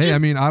extension. Hey, I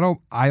mean,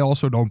 I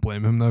also don't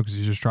blame him, though, because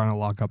he's just trying to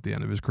lock up the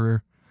end of his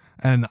career.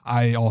 And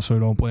I also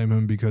don't blame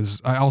him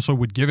because I also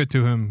would give it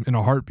to him in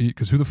a heartbeat,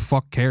 because who the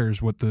fuck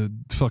cares what the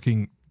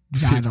fucking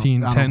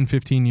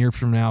 10-15 years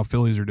from now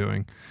Phillies are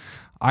doing?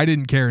 I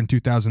didn't care in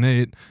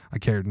 2008. I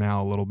cared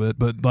now a little bit,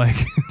 but like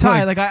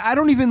Ty, like I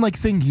don't even like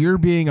think you're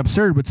being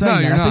absurd with saying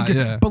no, that. You're I think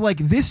not, but like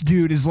this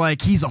dude is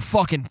like he's a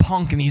fucking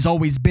punk and he's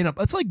always been up.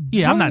 It's like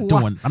I'm not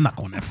going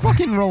that far.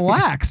 Fucking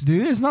relax,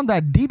 dude. It's not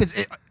that deep.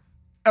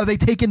 Are they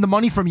taking the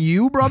money from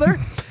you, brother?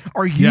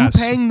 Are you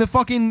paying the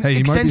fucking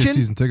extension? He might be a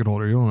season ticket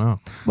holder. You don't know.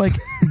 Like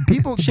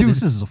people, shit,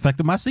 this is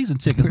affecting my season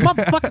tickets.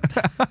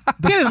 Motherfucker,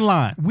 get in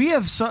line. We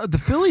have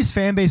the Phillies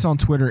fan base on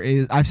Twitter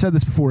is. I've said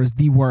this before. Is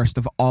the worst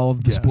of all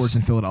of the sports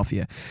in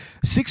Philadelphia.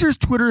 Sixers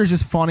Twitter is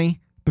just funny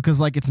because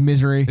like it's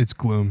misery. It's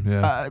gloom.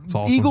 Yeah. It's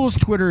awesome. Eagles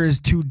Twitter is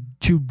too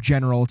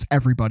general. It's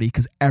everybody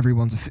because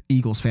everyone's an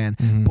Eagles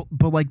fan.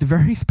 But like the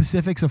very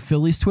specifics of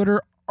Phillies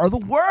Twitter are the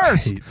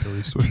worst. I hate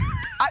Phillies Twitter.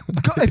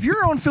 If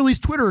you're on Phillies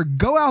Twitter,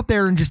 go out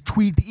there and just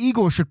tweet the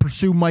Eagles should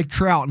pursue Mike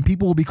Trout, and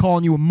people will be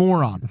calling you a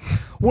moron.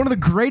 One of the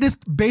greatest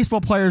baseball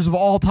players of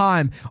all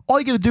time. All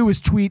you got to do is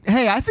tweet,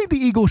 "Hey, I think the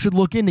Eagles should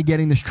look into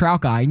getting this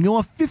Trout guy," and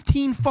you'll have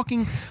 15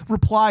 fucking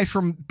replies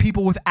from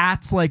people with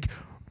ats like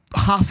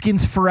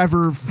Hoskins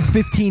Forever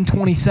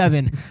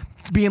 1527.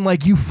 Being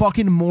like, "You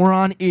fucking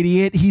moron,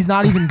 idiot. He's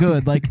not even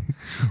good." Like,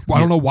 I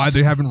don't know why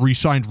they haven't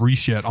re-signed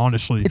Reese yet.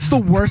 Honestly, it's the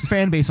worst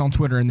fan base on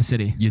Twitter in the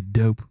city. You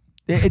dope.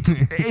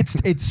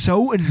 It's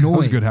so annoying. That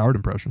was a good Howard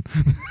impression.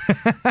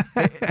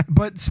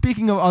 But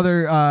speaking of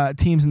other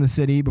teams in the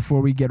city,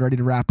 before we get ready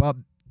to wrap up,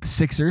 the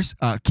Sixers,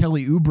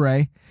 Kelly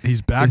Oubre.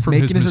 He's back from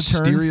his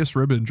mysterious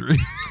rib injury.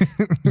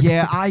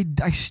 Yeah,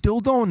 I still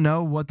don't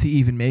know what to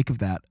even make of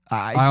that.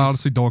 I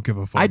honestly don't give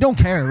a fuck. I don't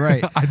care,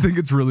 right? I think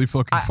it's really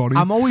fucking funny.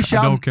 I'm always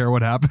shouting. I don't care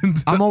what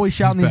happens. I'm always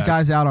shouting these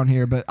guys out on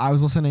here, but I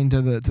was listening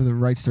to the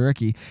Rights to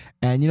Ricky,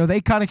 and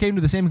they kind of came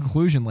to the same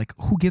conclusion. Like,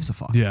 who gives a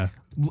fuck? Yeah.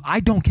 I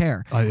don't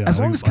care. As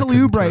long as Kelly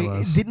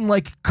Oubre didn't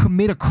like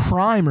commit a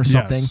crime or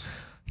something. Yes.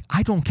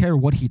 I don't care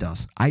what he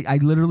does. I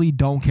literally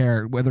don't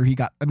care whether he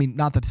got... I mean,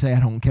 not to say I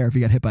don't care if he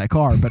got hit by a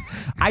car, but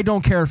I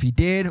don't care if he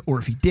did or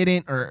if he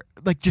didn't, or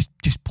like just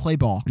play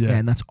ball. Yeah.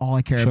 Man, that's all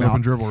I care about. Shut up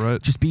and dribble,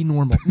 right? Just be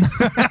normal.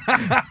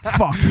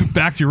 Fuck.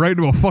 Backed you right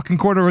into a fucking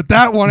corner with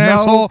that one,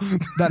 asshole.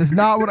 That is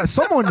not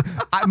what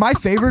my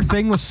favorite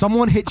thing was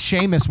someone hit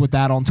Seamus with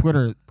that on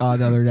Twitter the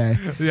other day.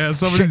 Yeah,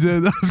 somebody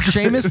did. That was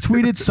great. Seamus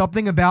tweeted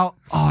something about...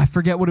 Oh, I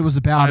forget what it was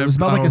about. It was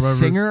about like a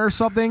singer or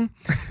something.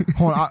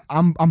 Hold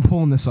on, I'm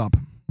pulling this up.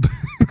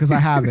 Because I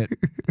have it.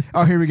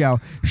 Oh, here we go.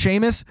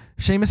 Seamus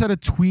had a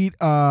tweet.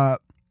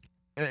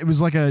 It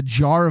was like a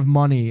jar of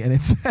money, and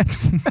it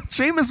says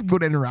Seamus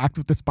would interact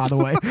with this, by the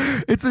way.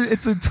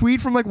 It's a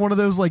tweet from like one of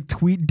those like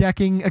tweet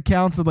decking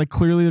accounts that like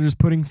clearly they're just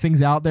putting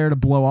things out there to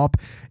blow up.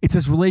 It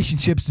says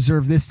relationships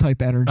deserve this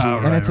type of energy,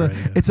 and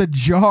it's a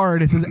jar,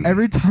 and it says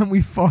every time we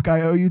fuck,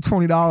 I owe you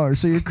 $20,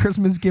 so your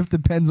Christmas gift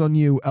depends on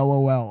you,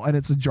 LOL, and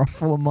it's a jar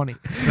full of money.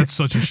 That's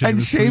such a Seamus. And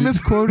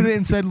Seamus quoted it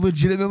and said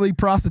legitimately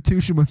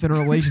prostitution within a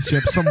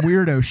relationship, some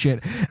weirdo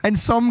shit, and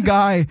some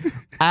guy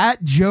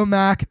At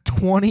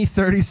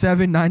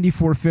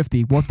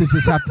JoeMac20379450. What does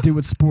this have to do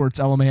with sports?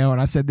 LMAO. And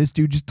I said, this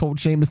dude just told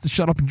Seamus to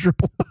shut up and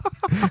dribble.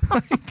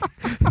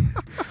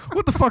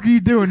 What the fuck are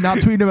you doing? Not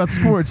tweeting about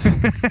sports.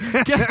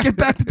 Get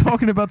back to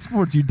talking about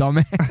sports, you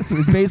dumbass. It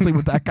was basically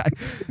what that guy.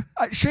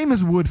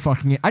 Seamus would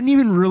fucking it. I didn't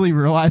even really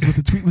realize what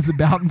the tweet was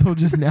about until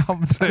just now.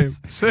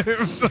 Same.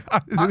 I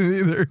didn't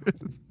either.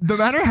 No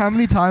matter how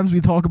many times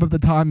we talk about the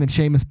time that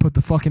Seamus put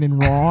the fucking in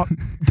Raw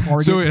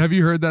Target. So wait, have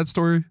you heard that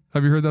story?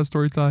 Have you heard that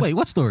story, Ty? Wait,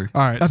 what story?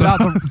 All right, about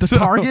the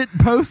Target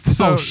post?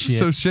 So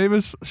shit.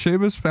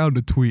 Seamus found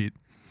a tweet.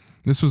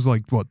 This was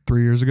like what,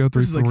 3 years ago,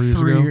 4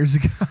 years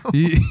ago.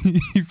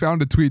 He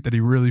found a tweet that he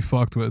really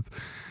fucked with.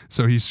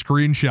 So he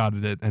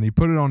screenshotted it and he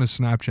put it on his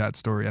Snapchat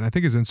story and I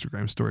think his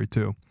Instagram story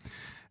too.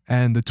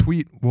 And the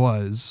tweet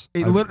was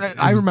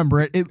I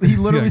remember it. He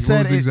literally said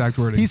what was the exact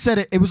wording? He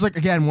said it was like,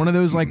 again, one of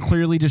those like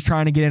clearly just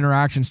trying to get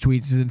interactions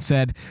tweets, and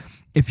said,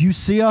 if you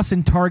see us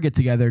in Target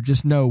together,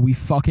 just know we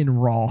fucking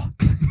raw.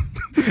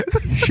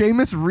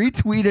 Seamus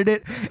retweeted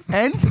it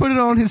and put it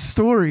on his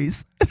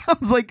stories. And I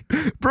was like,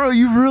 bro,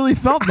 you really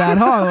felt that,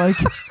 huh? Like,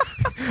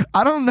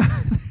 I don't know.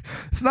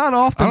 It's not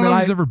often I don't know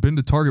if he's ever been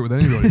to Target with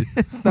anybody.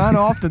 It's not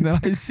often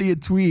that I see a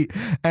tweet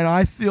and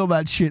I feel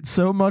that shit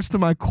so much to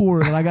my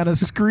core that I got to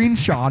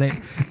screenshot it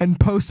and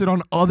post it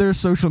on other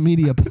social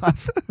media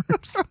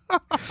platforms.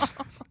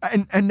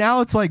 And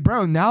now it's like,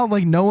 bro, now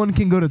like no one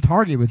can go to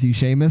Target with you,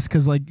 Seamus,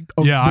 because like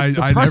I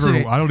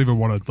don't even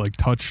want to like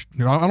touch. I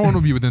don't want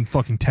to be within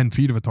fucking 10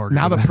 feet of a Target.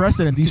 Now the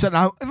precedent you said,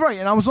 right?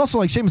 And I was also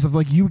like, Seamus, if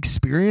like you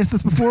experienced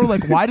this before,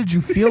 like why did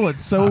you feel it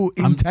so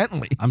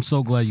intently? I'm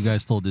so glad you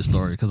guys told this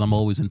story because I'm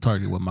always in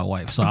Target with my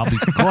wife, so I'll be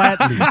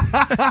gladly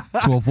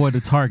to avoid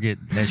the Target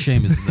that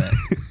Seamus is at.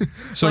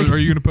 So are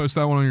you going to post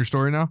that one on your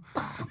story now?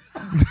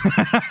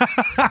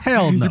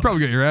 Hell no. You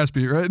probably get your ass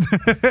beat, right?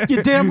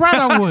 You're damn right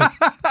I would.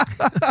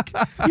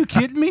 You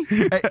kidding me?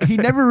 He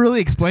never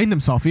really explained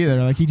himself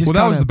either. Like he just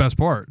that was the best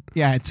part.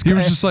 Yeah, he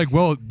was just like,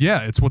 well,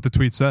 yeah, it's what the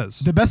tweet says.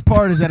 The best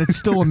part is that it's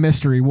still a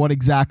mystery what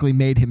exactly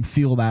made him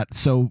feel that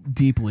so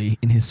deeply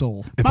in his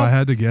soul. If I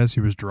had to guess, he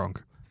was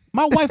drunk.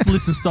 My wife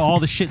listens to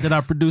all the shit that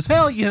I produce.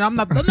 Hell yeah, I'm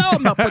not putting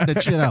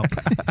that shit out.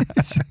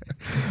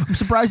 I'm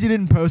surprised he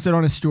didn't post it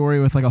on his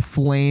story with like a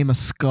flame, a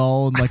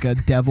skull, and like a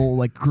devil,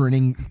 like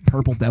grinning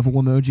purple devil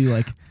emoji.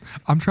 Like,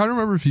 I'm trying to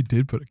remember if he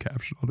did put a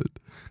caption on it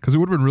because it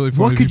would have been really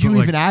funny. What could you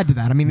even add to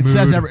that? I mean, it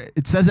says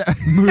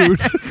mood.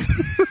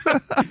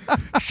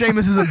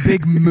 Seamus is a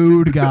big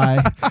mood guy.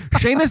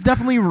 Seamus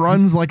definitely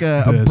runs like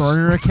a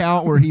burner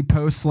account where he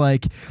posts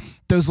like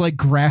those like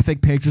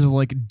graphic pictures of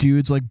like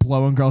dudes like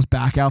blowing girls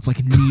back out,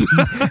 like need,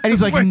 and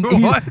he's like,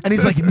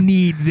 he's like,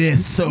 need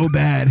this so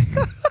bad.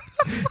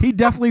 He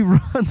definitely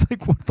runs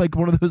like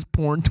one of those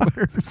porn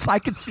Twitters. I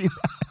can see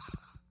that.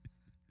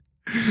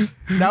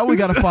 Now we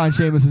got to find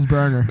Seamus's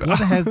burner. What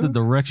has the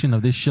direction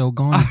of this show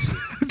gone into?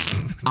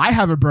 I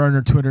have a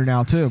burner Twitter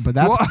now too, but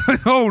that's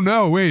oh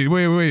no, wait.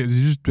 Did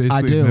you just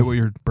basically admit what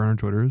your burner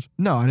Twitter is?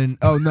 No, I didn't.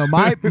 Oh no,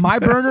 my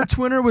burner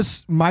Twitter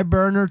was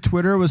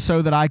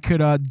so that I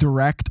could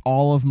direct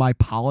all of my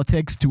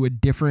politics to a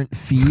different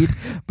feed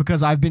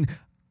because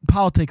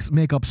politics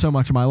make up so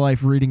much of my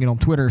life reading it on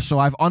Twitter. So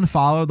I've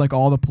unfollowed like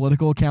all the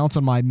political accounts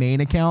on my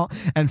main account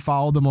and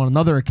followed them on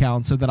another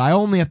account so that I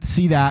only have to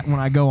see that when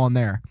I go on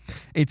there.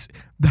 It's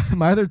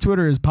my other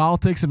Twitter is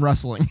politics and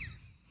wrestling.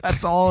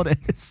 That's all it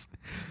is.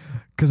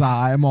 Because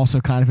I am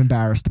also kind of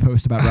embarrassed to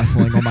post about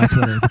wrestling on my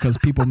Twitter because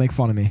people make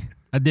fun of me.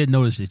 I did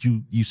notice that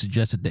you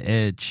suggested the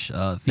Edge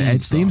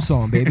theme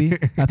song, baby.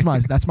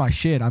 That's my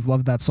shit. I've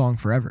loved that song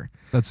forever.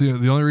 That's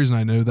the only reason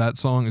I know that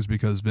song is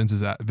because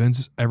Vince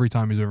every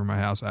time he's over my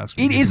house asks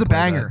me. It is a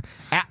banger.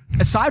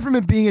 Aside from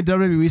it being a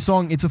WWE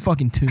song, it's a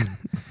fucking tune.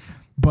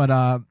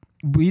 But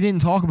we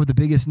didn't talk about the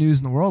biggest news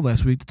in the world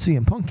last week.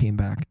 CM Punk came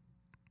back.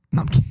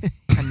 No, I'm kidding.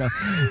 I know.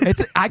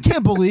 I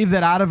can't believe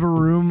that out of a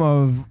room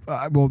of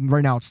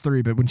right now it's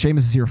 3, but when Seamus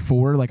is here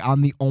 4, like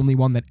I'm the only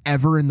one that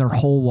ever in their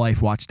whole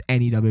life watched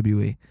any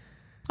WWE.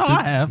 Oh,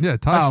 I have. Yeah,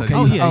 Ty said.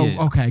 Okay.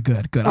 Yeah. Okay,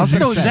 good. I was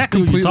know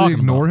exactly what you're talking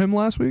ignore about. him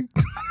last week.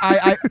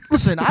 I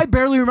listen. I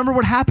barely remember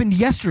what happened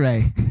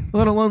yesterday,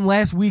 let alone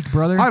last week,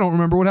 brother. I don't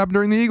remember what happened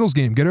during the Eagles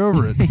game. Get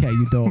over it. Yeah,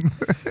 you don't.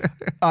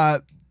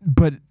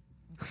 But.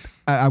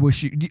 I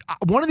wish you.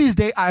 One of these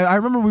days, I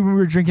remember when we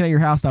were drinking at your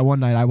house that one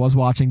night. I was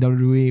watching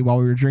WWE while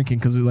we were drinking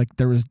because like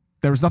there was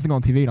nothing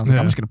on TV, and I was like,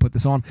 I'm just gonna put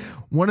this on.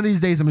 One of these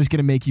days, I'm just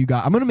gonna make you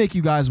guys. I'm gonna make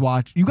you guys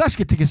watch. You guys should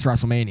get tickets to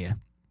WrestleMania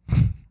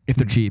if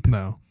they're cheap.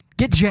 No,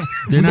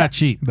 they're not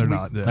cheap. They're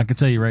not. Yeah. I can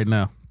tell you right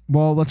now.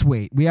 Well, let's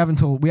wait. We have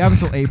until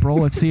April.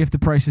 Let's see if the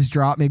prices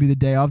drop. Maybe the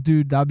day off,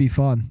 dude. That'd be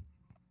fun.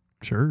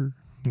 Sure.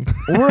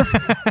 Or if,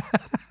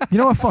 you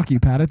know what? Fuck you,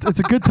 Pat. It's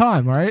a good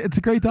time. All right, it's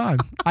a great time.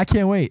 I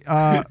can't wait.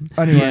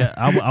 Anyway, yeah,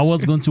 I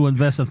was going to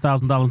invest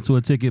 $1,000 into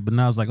a ticket, but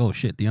now it's like, oh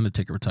shit, the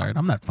Undertaker retired.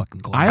 I'm not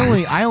fucking glad.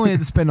 I only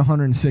had to spend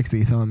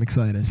 $160, so I'm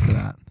excited for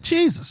that.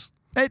 Jesus,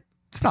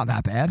 it's not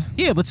that bad.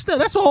 Yeah, but still,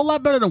 that's a whole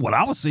lot better than what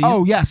I was seeing.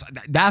 Oh yes,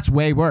 that's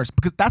way worse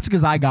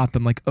because I got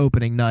them like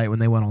opening night when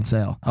they went on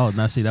sale. Oh,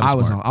 now see, that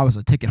was smart. I was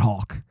a ticket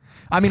hawk.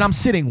 I mean, I'm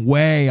sitting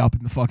way up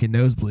in the fucking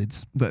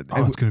nosebleeds.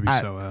 It's gonna be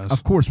so ass.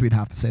 Of course, we'd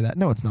have to say that.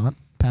 No, it's not,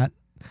 Pat.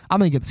 I'm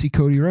gonna get to see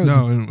Cody Rhodes.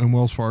 No, in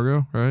Wells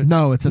Fargo, right?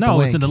 No, it's at the No,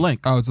 link. it's in the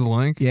link. Oh, it's the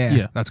link? Yeah.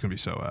 Yeah. That's going to be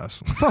so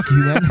ass. Fuck you,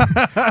 man.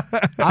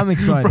 I'm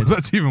excited. Bro,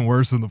 that's even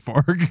worse than the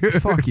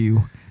Farg. Fuck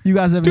you. You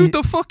guys have Dude,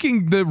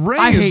 the ring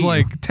I hate is you.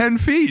 like 10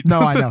 feet. No,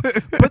 I know.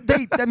 But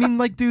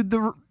dude,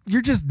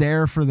 you're just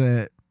there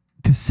to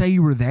say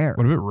you were there.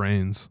 What if it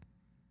rains?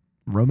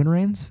 Roman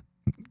Reigns?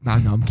 No,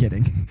 I'm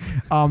kidding.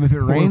 If it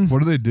rains, What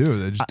do they do?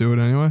 They just do it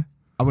anyway?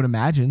 I would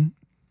imagine.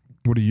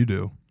 What do you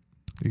do?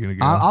 You're going to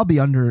go?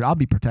 I'll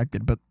be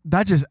protected, but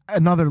that just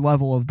another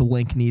level of the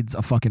link needs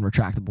a fucking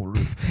retractable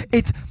roof.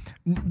 It's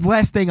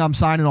last thing I'm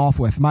signing off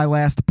with. My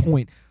last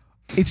point.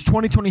 It's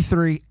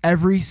 2023.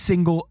 Every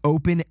single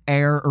open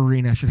air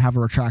arena should have a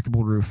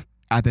retractable roof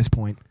at this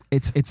point.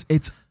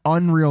 It's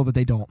unreal that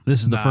they don't.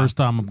 This is the first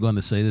time I'm going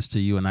to say this to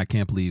you, and I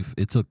can't believe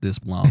it took this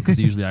long because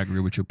usually I agree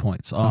with your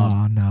points.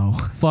 Oh no!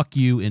 Fuck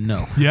you and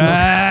no.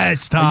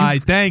 Yes, Ty.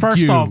 Thank you.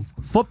 First off,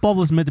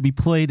 football is meant to be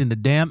played in the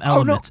damn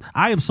elements.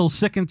 I am so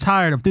sick and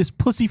tired of this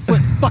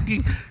pussyfoot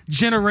fucking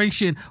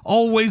generation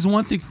always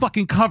wanting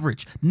fucking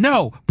coverage.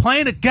 No,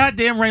 playing the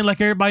goddamn rain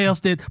like everybody else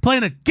did,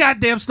 playing the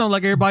goddamn snow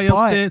like everybody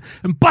else did,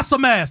 and bust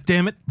some ass,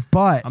 damn it.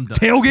 But I'm done.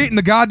 Tailgate in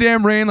the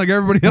goddamn rain like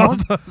everybody else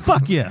does.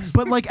 Fuck yes.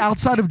 But like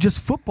outside of just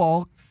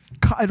football,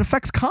 it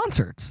affects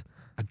concerts.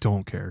 I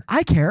don't care.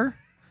 I care.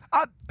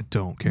 I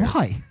don't care.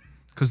 Why?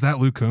 Because that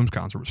Luke Combs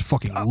concert was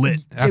fucking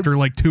lit after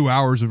like 2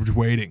 hours of just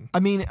waiting. I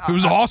mean, It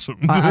was awesome.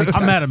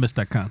 I'm mad I missed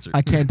that concert.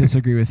 I can't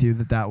disagree with you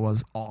that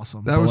was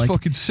awesome. That But, was like,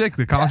 fucking sick.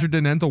 The concert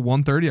didn't end till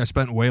 1:30. I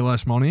spent way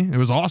less money. It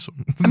was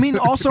awesome. I mean,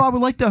 also, I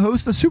would like to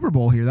host a Super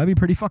Bowl here. That'd be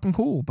pretty fucking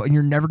cool. But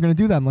you're never going to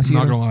do that unless I'm you.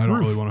 not get a gonna lie, I don't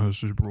roof. really want to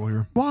host a Super Bowl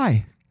here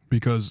Why?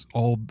 because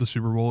all the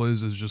Super Bowl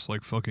is just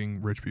like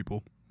fucking rich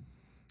people.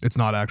 It's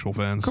not actual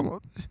fans. Come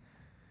on,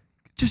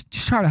 just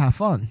try to have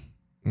fun.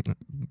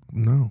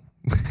 No.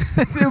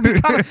 It would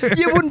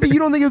be it wouldn't be. You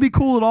don't think it would be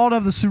cool at all to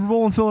have the Super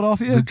Bowl in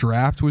Philadelphia? The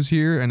draft was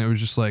here, and it was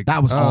just like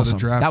That was awesome. The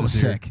draft That was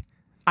is here. sick.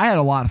 I had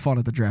a lot of fun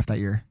at the draft that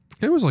year.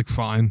 It was like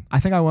fine. I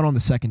think I went on the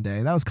second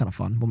day. That was kind of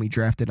fun when we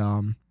drafted.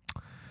 Who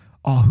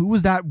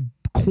was that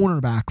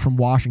cornerback from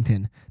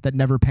Washington that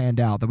never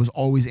panned out? That was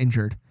always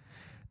injured.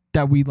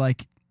 That we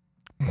like.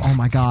 Oh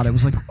my god! It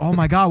was like, oh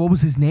my god, what was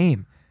his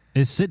name?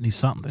 It's Sydney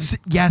something.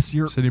 Yes,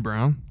 you're. Sidney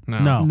Brown?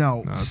 No.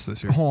 No, it's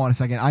this year. Hold on a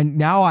second.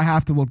 I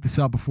have to look this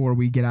up before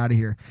we get out of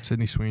here.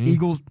 Sidney Sweeney.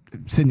 Eagles,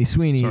 Sydney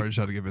Sweeney. Sorry, I just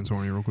had to get Vince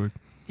Horny real quick.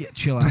 Yeah,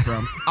 chill out,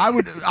 bro. I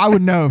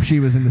would know if she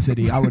was in the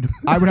city. I would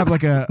have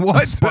like a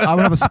What? I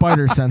would have a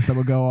spider sense that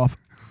would go off.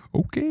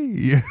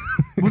 Okay.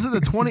 Was it the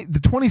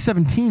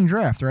 2017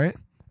 draft, right?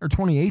 Or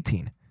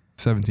 2018?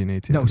 17,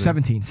 18. No,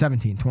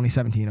 2017. Okay.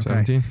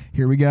 17.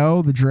 Here we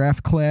go. The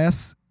draft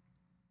class.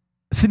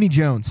 Sidney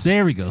Jones,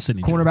 There we go,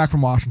 Sydney cornerback Jones.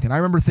 from Washington. I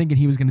remember thinking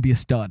he was going to be a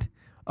stud.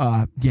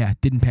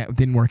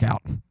 Didn't work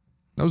out.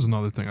 That was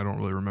another thing I don't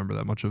really remember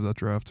that much of that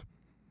draft.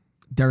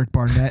 Derek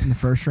Barnett in the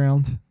first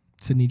round.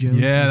 Sidney Jones.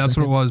 Yeah, in the that's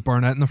what it second. was.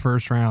 Barnett in the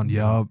first round.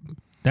 Yup.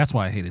 That's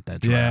why I hated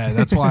that draft. Yeah,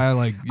 that's why I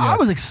like. Yeah. I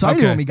was excited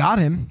Okay. when we got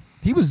him.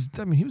 He was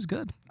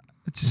good.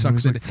 It just He sucks.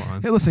 was, that like,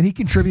 fine. Hey, listen, he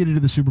contributed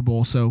to the Super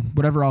Bowl, so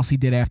whatever else he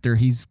did after,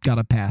 he's got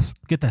to pass.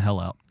 Get the hell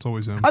out. It's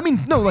always him. I mean,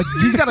 no, like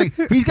he's got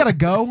to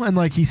go, and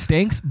like he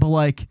stinks, but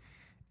like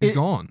He's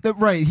gone.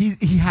 Right,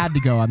 he had to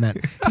go. I meant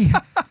he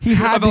I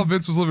had thought to.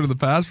 Vince was living in the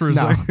past for a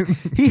No, second.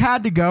 he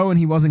had to go, and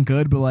he wasn't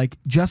good. But like,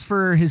 just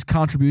for his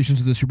contributions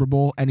to the Super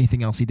Bowl,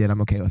 anything else he did, I'm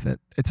okay with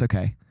it. It's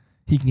okay.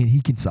 He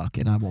can suck,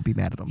 and I won't be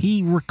mad at him.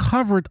 He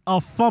recovered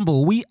a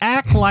fumble. We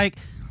act like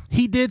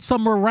he did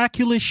some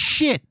miraculous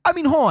shit. I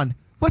mean, hold on.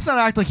 Let's not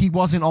act like he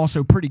wasn't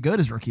also pretty good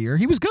his rookie year.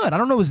 He was good. I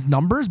don't know his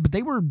numbers, but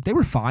they were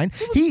fine.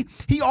 He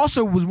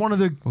also was one of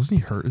the Wasn't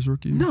he hurt his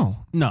rookie year?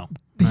 no. No.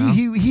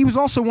 He was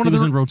also one He of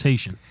was the. in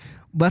rotation.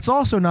 Let's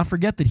also not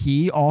forget that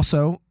he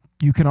also,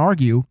 you can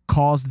argue,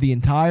 caused the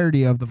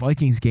entirety of the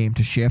Vikings game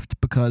to shift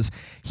because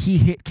he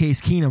hit Case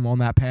Keenum on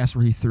that pass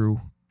where he threw.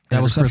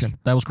 That was Chris. interception.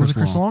 That was Chris it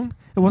Chris Long. Long?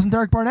 It wasn't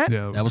Derek Barnett?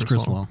 Yeah, That was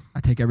Chris Long. I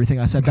take everything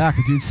I said back.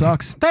 The dude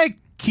sucks. Thank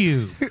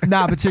you.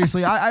 Nah, but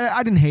seriously,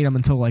 I didn't hate him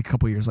until like a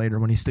couple years later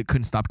when he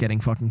couldn't stop getting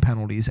fucking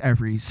penalties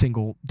every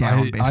single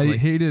down, I basically.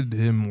 hated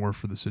him more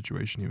for the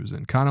situation he was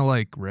in. Kind of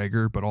like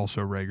Rager, but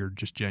also Rager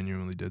just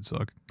genuinely did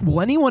suck.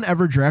 Will anyone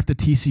ever draft a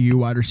TCU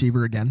wide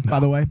receiver again, by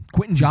the way?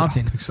 Quentin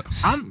Johnson I don't think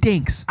so.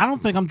 stinks. I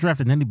don't think I'm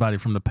drafting anybody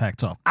from the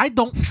Pac-12. I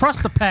don't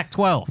trust the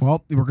Pac-12.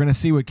 Well, we're going to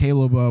see what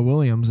Caleb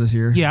Williams this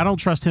year. Yeah, I don't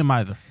trust him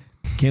either.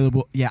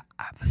 Caleb,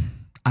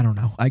 I don't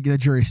know. The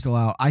jury's still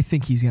out. I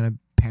think he's going to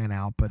pan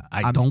out, but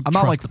I don't I'm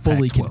not trust like the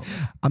fully. Pac-12.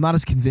 I'm not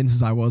as convinced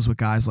as I was with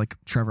guys like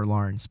Trevor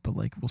Lawrence, but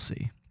like we'll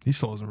see. He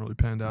still hasn't really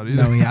panned out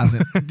either. No, he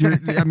hasn't. You're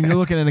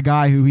looking at a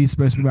guy who he's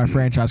supposed to be my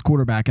franchise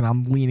quarterback, and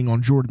I'm leaning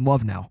on Jordan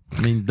Love now.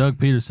 I mean, Doug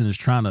Peterson is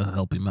trying to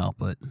help him out,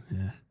 but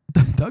yeah.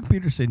 Doug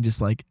Pederson,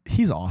 just like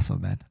he's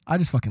awesome, man. I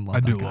just fucking love. I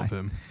that do guy. love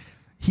him.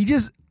 He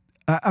just.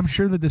 I'm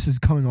sure that this is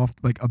coming off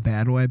like a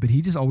bad way, but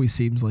he just always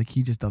seems like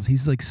he just does.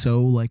 He's like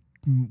so like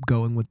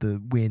going with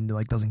the wind,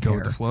 like doesn't Go care.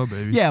 with the flow,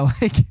 baby. Yeah,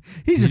 like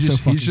he's just so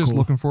fucking he's just cool.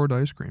 looking forward to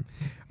ice cream.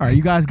 All right,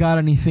 you guys got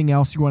anything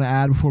else you want to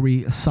add before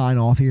we sign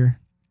off here?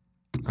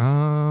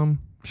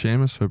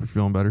 Seamus, hope you're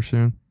feeling better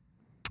soon.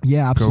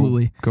 Yeah,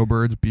 absolutely. Go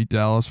Birds, beat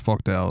Dallas,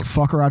 fuck Dallas.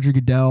 Fuck Roger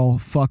Goodell.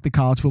 Fuck the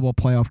College Football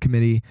Playoff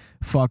Committee.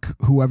 Fuck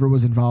whoever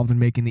was involved in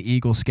making the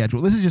Eagles schedule.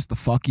 This is just the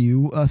fuck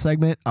you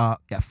segment. Yeah,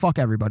 fuck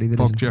everybody. That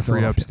Fuck isn't from Jeffrey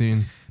Philadelphia.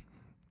 Epstein.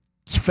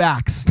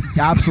 Facts.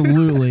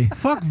 Absolutely.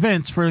 Fuck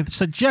Vince for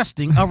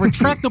suggesting a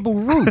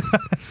retractable roof.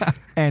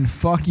 And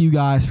fuck you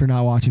guys for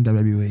not watching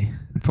WWE.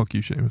 And fuck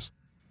you, Seamus.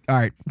 All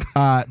right.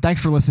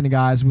 Thanks for listening,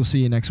 guys. We'll see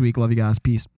you next week. Love you guys. Peace.